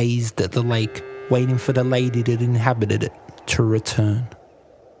and gazed at the lake, waiting for the lady that inhabited it to return.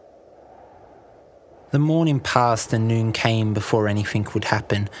 The morning passed and noon came before anything would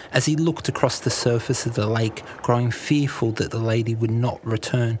happen. As he looked across the surface of the lake, growing fearful that the lady would not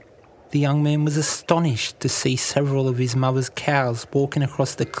return, the young man was astonished to see several of his mother's cows walking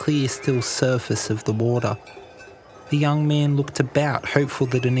across the clear, still surface of the water. The young man looked about, hopeful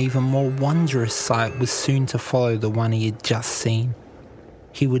that an even more wondrous sight was soon to follow the one he had just seen.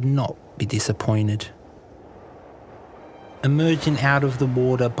 He would not be disappointed. Emerging out of the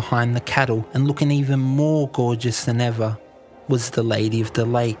water behind the cattle and looking even more gorgeous than ever was the Lady of the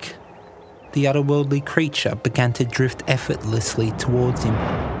Lake. The otherworldly creature began to drift effortlessly towards him.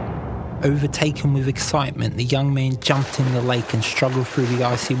 Overtaken with excitement, the young man jumped in the lake and struggled through the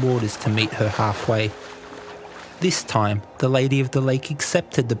icy waters to meet her halfway. This time, the Lady of the Lake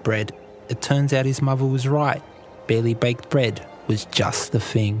accepted the bread. It turns out his mother was right. Barely baked bread was just the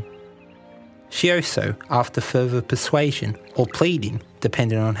thing. She also, after further persuasion, or pleading,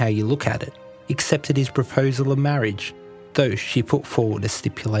 depending on how you look at it, accepted his proposal of marriage, though she put forward a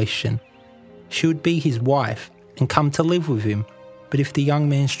stipulation. She would be his wife and come to live with him, but if the young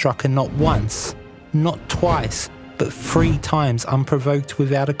man struck her not once, not twice, but 3 times unprovoked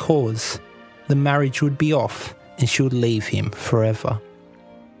without a cause, the marriage would be off and she would leave him forever.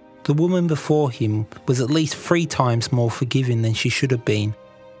 The woman before him was at least 3 times more forgiving than she should have been,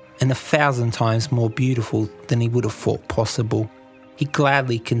 and 1,000 times more beautiful than he would have thought possible. He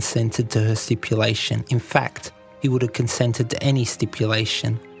gladly consented to her stipulation. In fact, he would have consented to any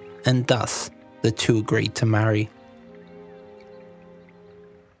stipulation, and thus the two agreed to marry.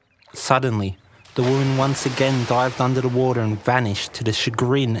 Suddenly, the woman once again dived under the water and vanished, to the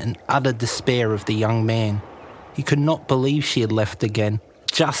chagrin and utter despair of the young man. He could not believe she had left again,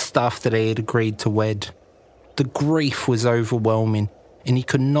 just after they had agreed to wed. The grief was overwhelming, and he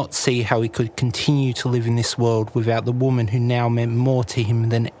could not see how he could continue to live in this world without the woman who now meant more to him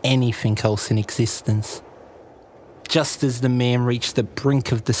than anything else in existence. Just as the man reached the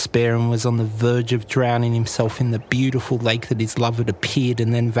brink of despair and was on the verge of drowning himself in the beautiful lake that his love had appeared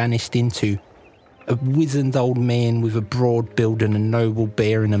and then vanished into, a wizened old man with a broad build and a noble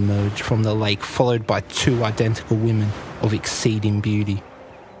bearing emerged from the lake, followed by 2 identical women of exceeding beauty.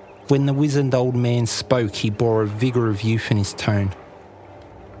 When the wizened old man spoke, he bore a vigour of youth in his tone.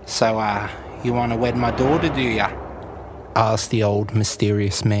 "So, you want to wed my daughter, do ya?" asked the old,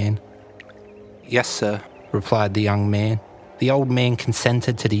 mysterious man. "Yes, sir," replied the young man. The old man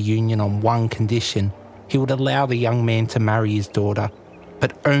consented to the union on one condition. He would allow the young man to marry his daughter,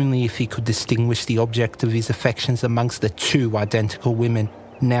 but only if he could distinguish the object of his affections amongst the 2 identical women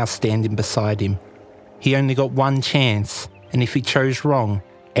now standing beside him. He only got one chance, and if he chose wrong,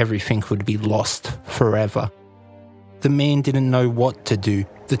 everything would be lost forever. The man didn't know what to do.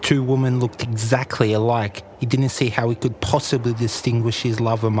 The 2 women looked exactly alike. He didn't see how he could possibly distinguish his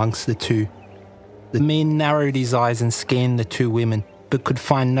love amongst the 2. The man narrowed his eyes and scanned the 2 women, but could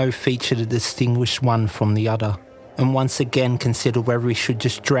find no feature to distinguish one from the other, and once again considered whether he should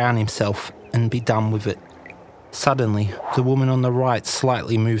just drown himself and be done with it. Suddenly, the woman on the right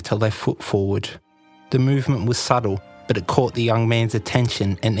slightly moved her left foot forward. The movement was subtle, but it caught the young man's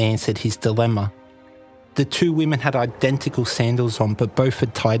attention and answered his dilemma. The 2 women had identical sandals on, but both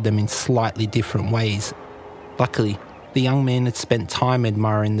had tied them in slightly different ways. Luckily, the young man had spent time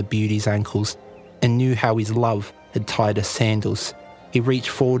admiring the beauty's ankles and knew how his love had tied her sandals. He reached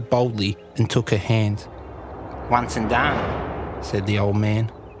forward boldly and took her hand. "Once and done," said the old man.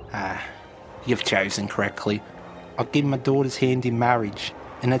 "You've chosen correctly. I'll give my daughter's hand in marriage,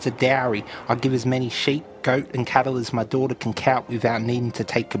 and as a dowry, I'll give as many sheep, goat and cattle as my daughter can count without needing to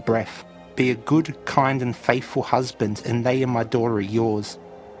take a breath. Be a good, kind and faithful husband, and they and my daughter are yours.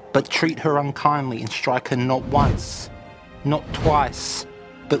 But treat her unkindly and strike her not once, not twice,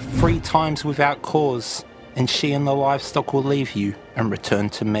 but 3 times without cause, and she and the livestock will leave you and return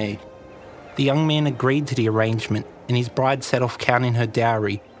to me." The young man agreed to the arrangement, and his bride set off counting her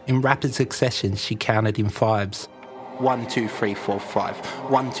dowry. In rapid succession, she counted in 5s. 1, 2, 3, 4, 5.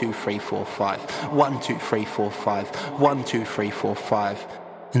 1, 2, 3, 4, 5. 1, 2, 3, 4, 5. 1, 2, 3, 4, 5.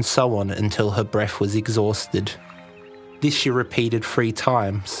 And so on until her breath was exhausted. This she repeated 3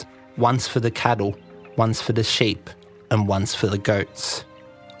 times, once for the cattle, once for the sheep, and once for the goats.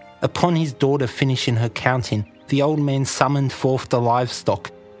 Upon his daughter finishing her counting, the old man summoned forth the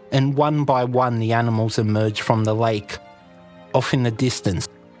livestock, and one by one the animals emerged from the lake. Off in the distance,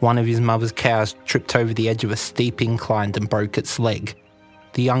 one of his mother's cows tripped over the edge of a steep incline and broke its leg.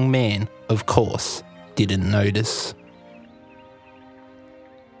 The young man, of course, didn't notice.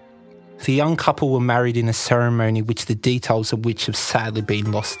 The young couple were married in a ceremony the details of which have sadly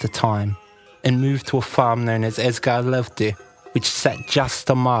been lost to time, and moved to a farm known as Esgarlevde, which sat just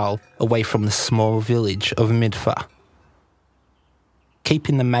a mile away from the small village of Midfa.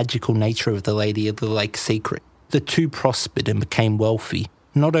 Keeping the magical nature of the Lady of the Lake secret, the 2 prospered and became wealthy,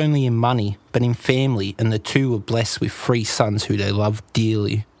 not only in money, but in family, and the 2 were blessed with 3 sons who they loved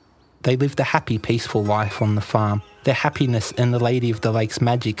dearly. They lived a happy, peaceful life on the farm, their happiness and the Lady of the Lake's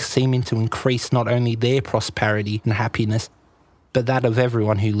magic seeming to increase not only their prosperity and happiness, but that of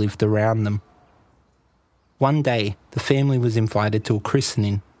everyone who lived around them. One day, the family was invited to a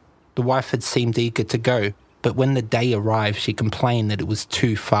christening. The wife had seemed eager to go, but when the day arrived, she complained that it was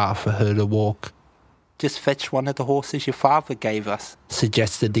too far for her to walk. "Just fetch one of the horses your father gave us,"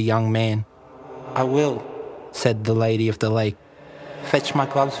 suggested the young man. "I will," said the Lady of the Lake. "Fetch my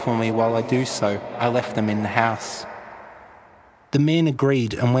gloves for me while I do so. I left them in the house." The man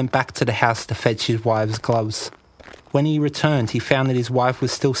agreed and went back to the house to fetch his wife's gloves. When he returned, he found that his wife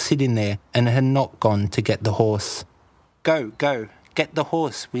was still sitting there and had not gone to get the horse. Go, get the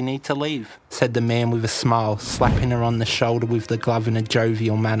horse, we need to leave," said the man with a smile, slapping her on the shoulder with the glove in a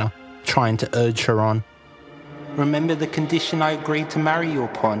jovial manner, trying to urge her on. "Remember the condition I agreed to marry you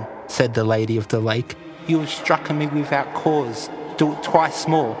upon," said the Lady of the Lake. "You have struck me without cause. Do it twice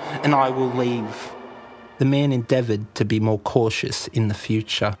more, and I will leave." the man endeavoured to be more cautious in the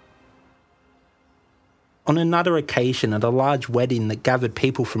future. On another occasion, at a large wedding that gathered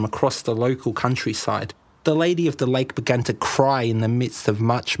people from across the local countryside, the Lady of the Lake began to cry in the midst of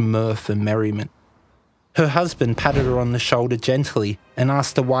much mirth and merriment. Her husband patted her on the shoulder gently and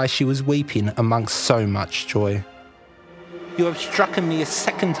asked her why she was weeping amongst so much joy. "You have strucken me a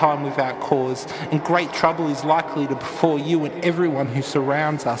second time without cause, and great trouble is likely to befall you and everyone who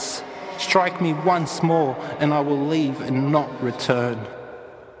surrounds us. Strike me once more, and I will leave and not return."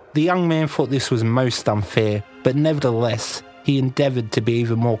 The young man thought this was most unfair, but nevertheless, he endeavoured to be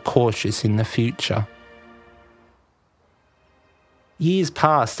even more cautious in the future. Years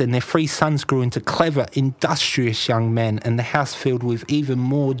passed, and their 3 sons grew into clever, industrious young men, and the house filled with even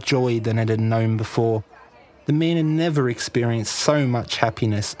more joy than it had known before. The man had never experienced so much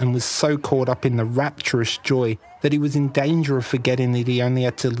happiness and was so caught up in the rapturous joy that he was in danger of forgetting that he only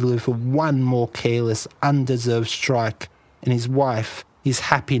had to deliver one more careless, undeserved strike, and his wife, his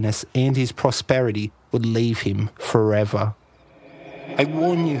happiness and his prosperity would leave him forever. "I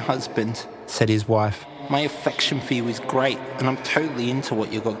warn you, husband," said his wife. "My affection for you is great, and I'm totally into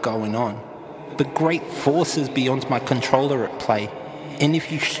what you got going on. But great forces beyond my control are at play, and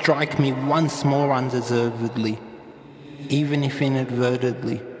if you strike me once more undeservedly, even if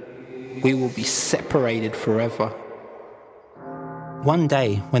inadvertently, we will be separated forever." One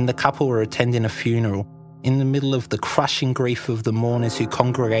day, when the couple were attending a funeral, in the middle of the crushing grief of the mourners who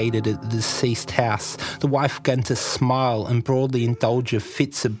congregated at the deceased house, the wife began to smile and broadly indulge in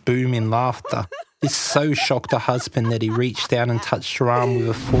fits of booming laughter. This so shocked her husband that he reached out and touched her arm with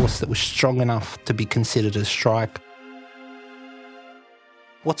a force that was strong enough to be considered a strike.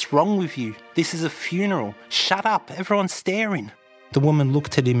 "What's wrong with you? This is a funeral. Shut up, everyone's staring." The woman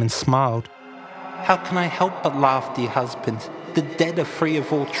looked at him and smiled. "How can I help but laugh, dear husband? The dead are free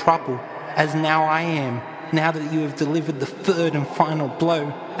of all trouble, as now I am. Now that you have delivered the 3rd and final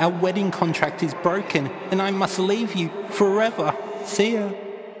blow, our wedding contract is broken, and I must leave you forever. See ya."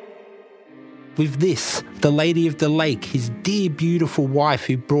 With this, the Lady of the Lake, his dear beautiful wife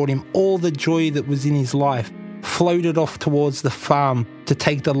who brought him all the joy that was in his life, floated off towards the farm to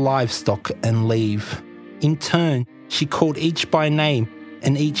take the livestock and leave. In turn, she called each by name,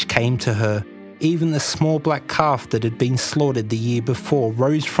 and each came to her. Even the small black calf that had been slaughtered the year before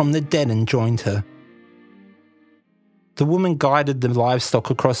rose from the dead and joined her. The woman guided the livestock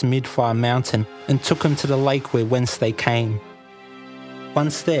across Midfire Mountain and took them to the lake whence they came.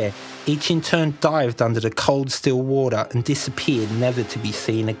 Once there, each in turn dived under the cold still water and disappeared never to be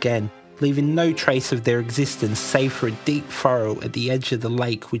seen again, leaving no trace of their existence save for a deep furrow at the edge of the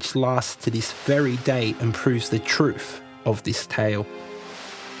lake which lasts to this very day and proves the truth of this tale.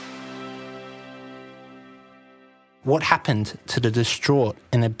 What happened to the distraught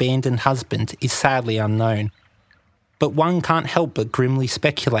and abandoned husband is sadly unknown, but one can't help but grimly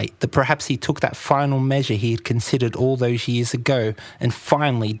speculate that perhaps he took that final measure he had considered all those years ago and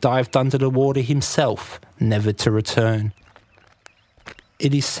finally dived under the water himself, never to return.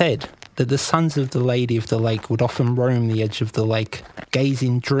 It is said that the sons of the Lady of the Lake would often roam the edge of the lake,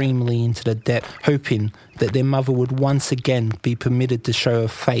 gazing dreamily into the depth, hoping that their mother would once again be permitted to show her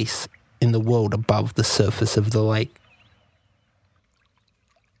face in the world above the surface of the lake.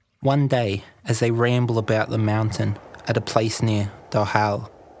 One day, as they ramble about the mountain, at a place near Dohal,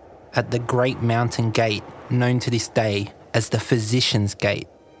 at the great mountain gate, known to this day as the Physician's Gate,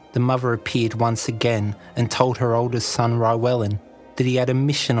 the mother appeared once again and told her oldest son Rywellyn that he had a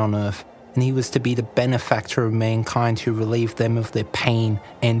mission on earth and he was to be the benefactor of mankind who relieved them of their pain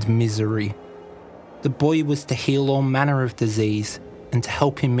and misery. The boy was to heal all manner of disease, and to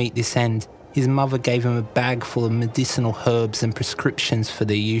help him meet this end, his mother gave him a bag full of medicinal herbs and prescriptions for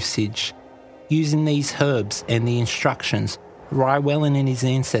their usage. Using these herbs and the instructions, Rywellyn and his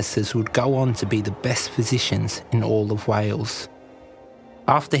ancestors would go on to be the best physicians in all of Wales.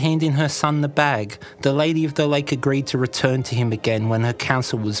 After handing her son the bag, the Lady of the Lake agreed to return to him again when her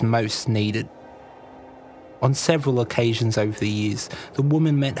counsel was most needed. On several occasions over the years, the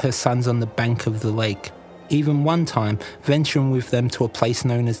woman met her sons on the bank of the lake, even one time venturing with them to a place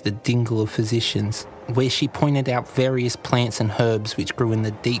known as the Dingle of Physicians, where she pointed out various plants and herbs which grew in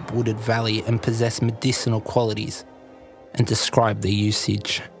the deep wooded valley and possessed medicinal qualities, and described their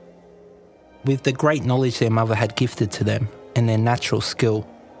usage. With the great knowledge their mother had gifted to them, and their natural skill,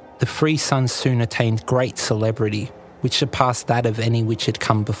 the 3 sons soon attained great celebrity, which surpassed that of any which had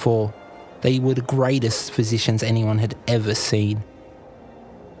come before. They were the greatest physicians anyone had ever seen.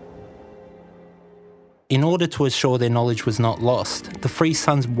 In order to assure their knowledge was not lost, the 3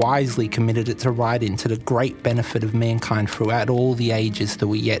 sons wisely committed it to writing to the great benefit of mankind throughout all the ages that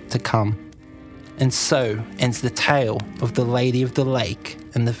were yet to come. And so ends the tale of the Lady of the Lake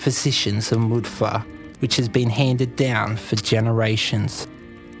and the physicians of Mudfar, which has been handed down for generations.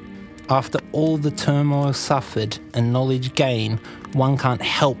 After all the turmoil suffered and knowledge gained, one can't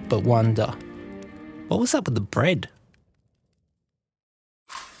help but wonder, what was up with the bread?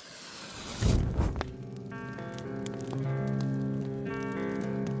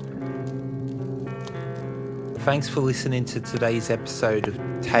 Thanks for listening to today's episode of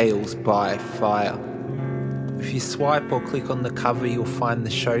Tales by Fire. If you swipe or click on the cover, you'll find the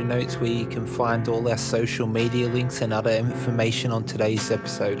show notes where you can find all our social media links and other information on today's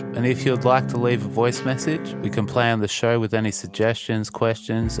episode. And if you'd like to leave a voice message, we can play on the show with any suggestions,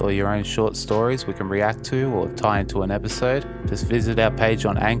 questions, or your own short stories we can react to or tie into an episode. Just visit our page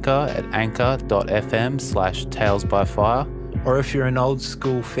on Anchor at anchor.fm/talesbyfire. Or if you're an old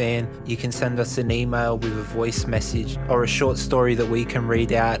school fan, you can send us an email with a voice message or a short story that we can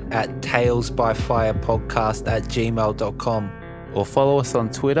read out at talesbyfirepodcast@gmail.com. Or follow us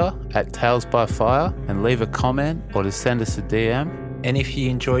on Twitter at talesbyfire and leave a comment or to send us a DM. And if you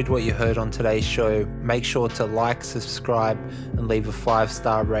enjoyed what you heard on today's show, make sure to like, subscribe, and leave a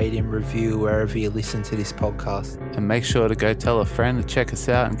 5-star rating review wherever you listen to this podcast. And make sure to go tell a friend to check us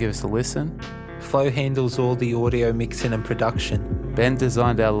out and give us a listen. Flo handles all the audio mixing and production. Ben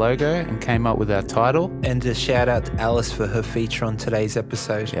designed our logo and came up with our title. And a shout out to Alice for her feature on today's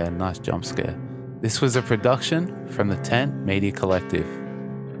episode. Yeah, nice jump scare. This was a production from the Tent Media Collective.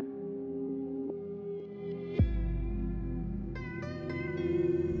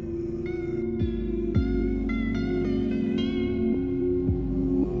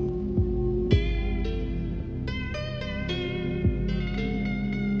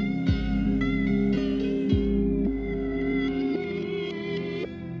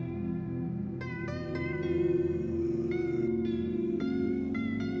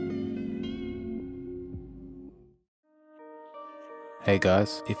 Hey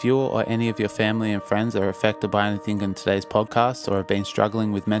guys, if you or any of your family and friends are affected by anything in today's podcast or have been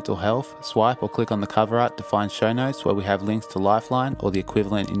struggling with mental health, swipe or click on the cover art to find show notes where we have links to Lifeline or the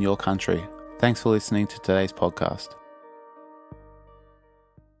equivalent in your country. Thanks for listening to today's podcast.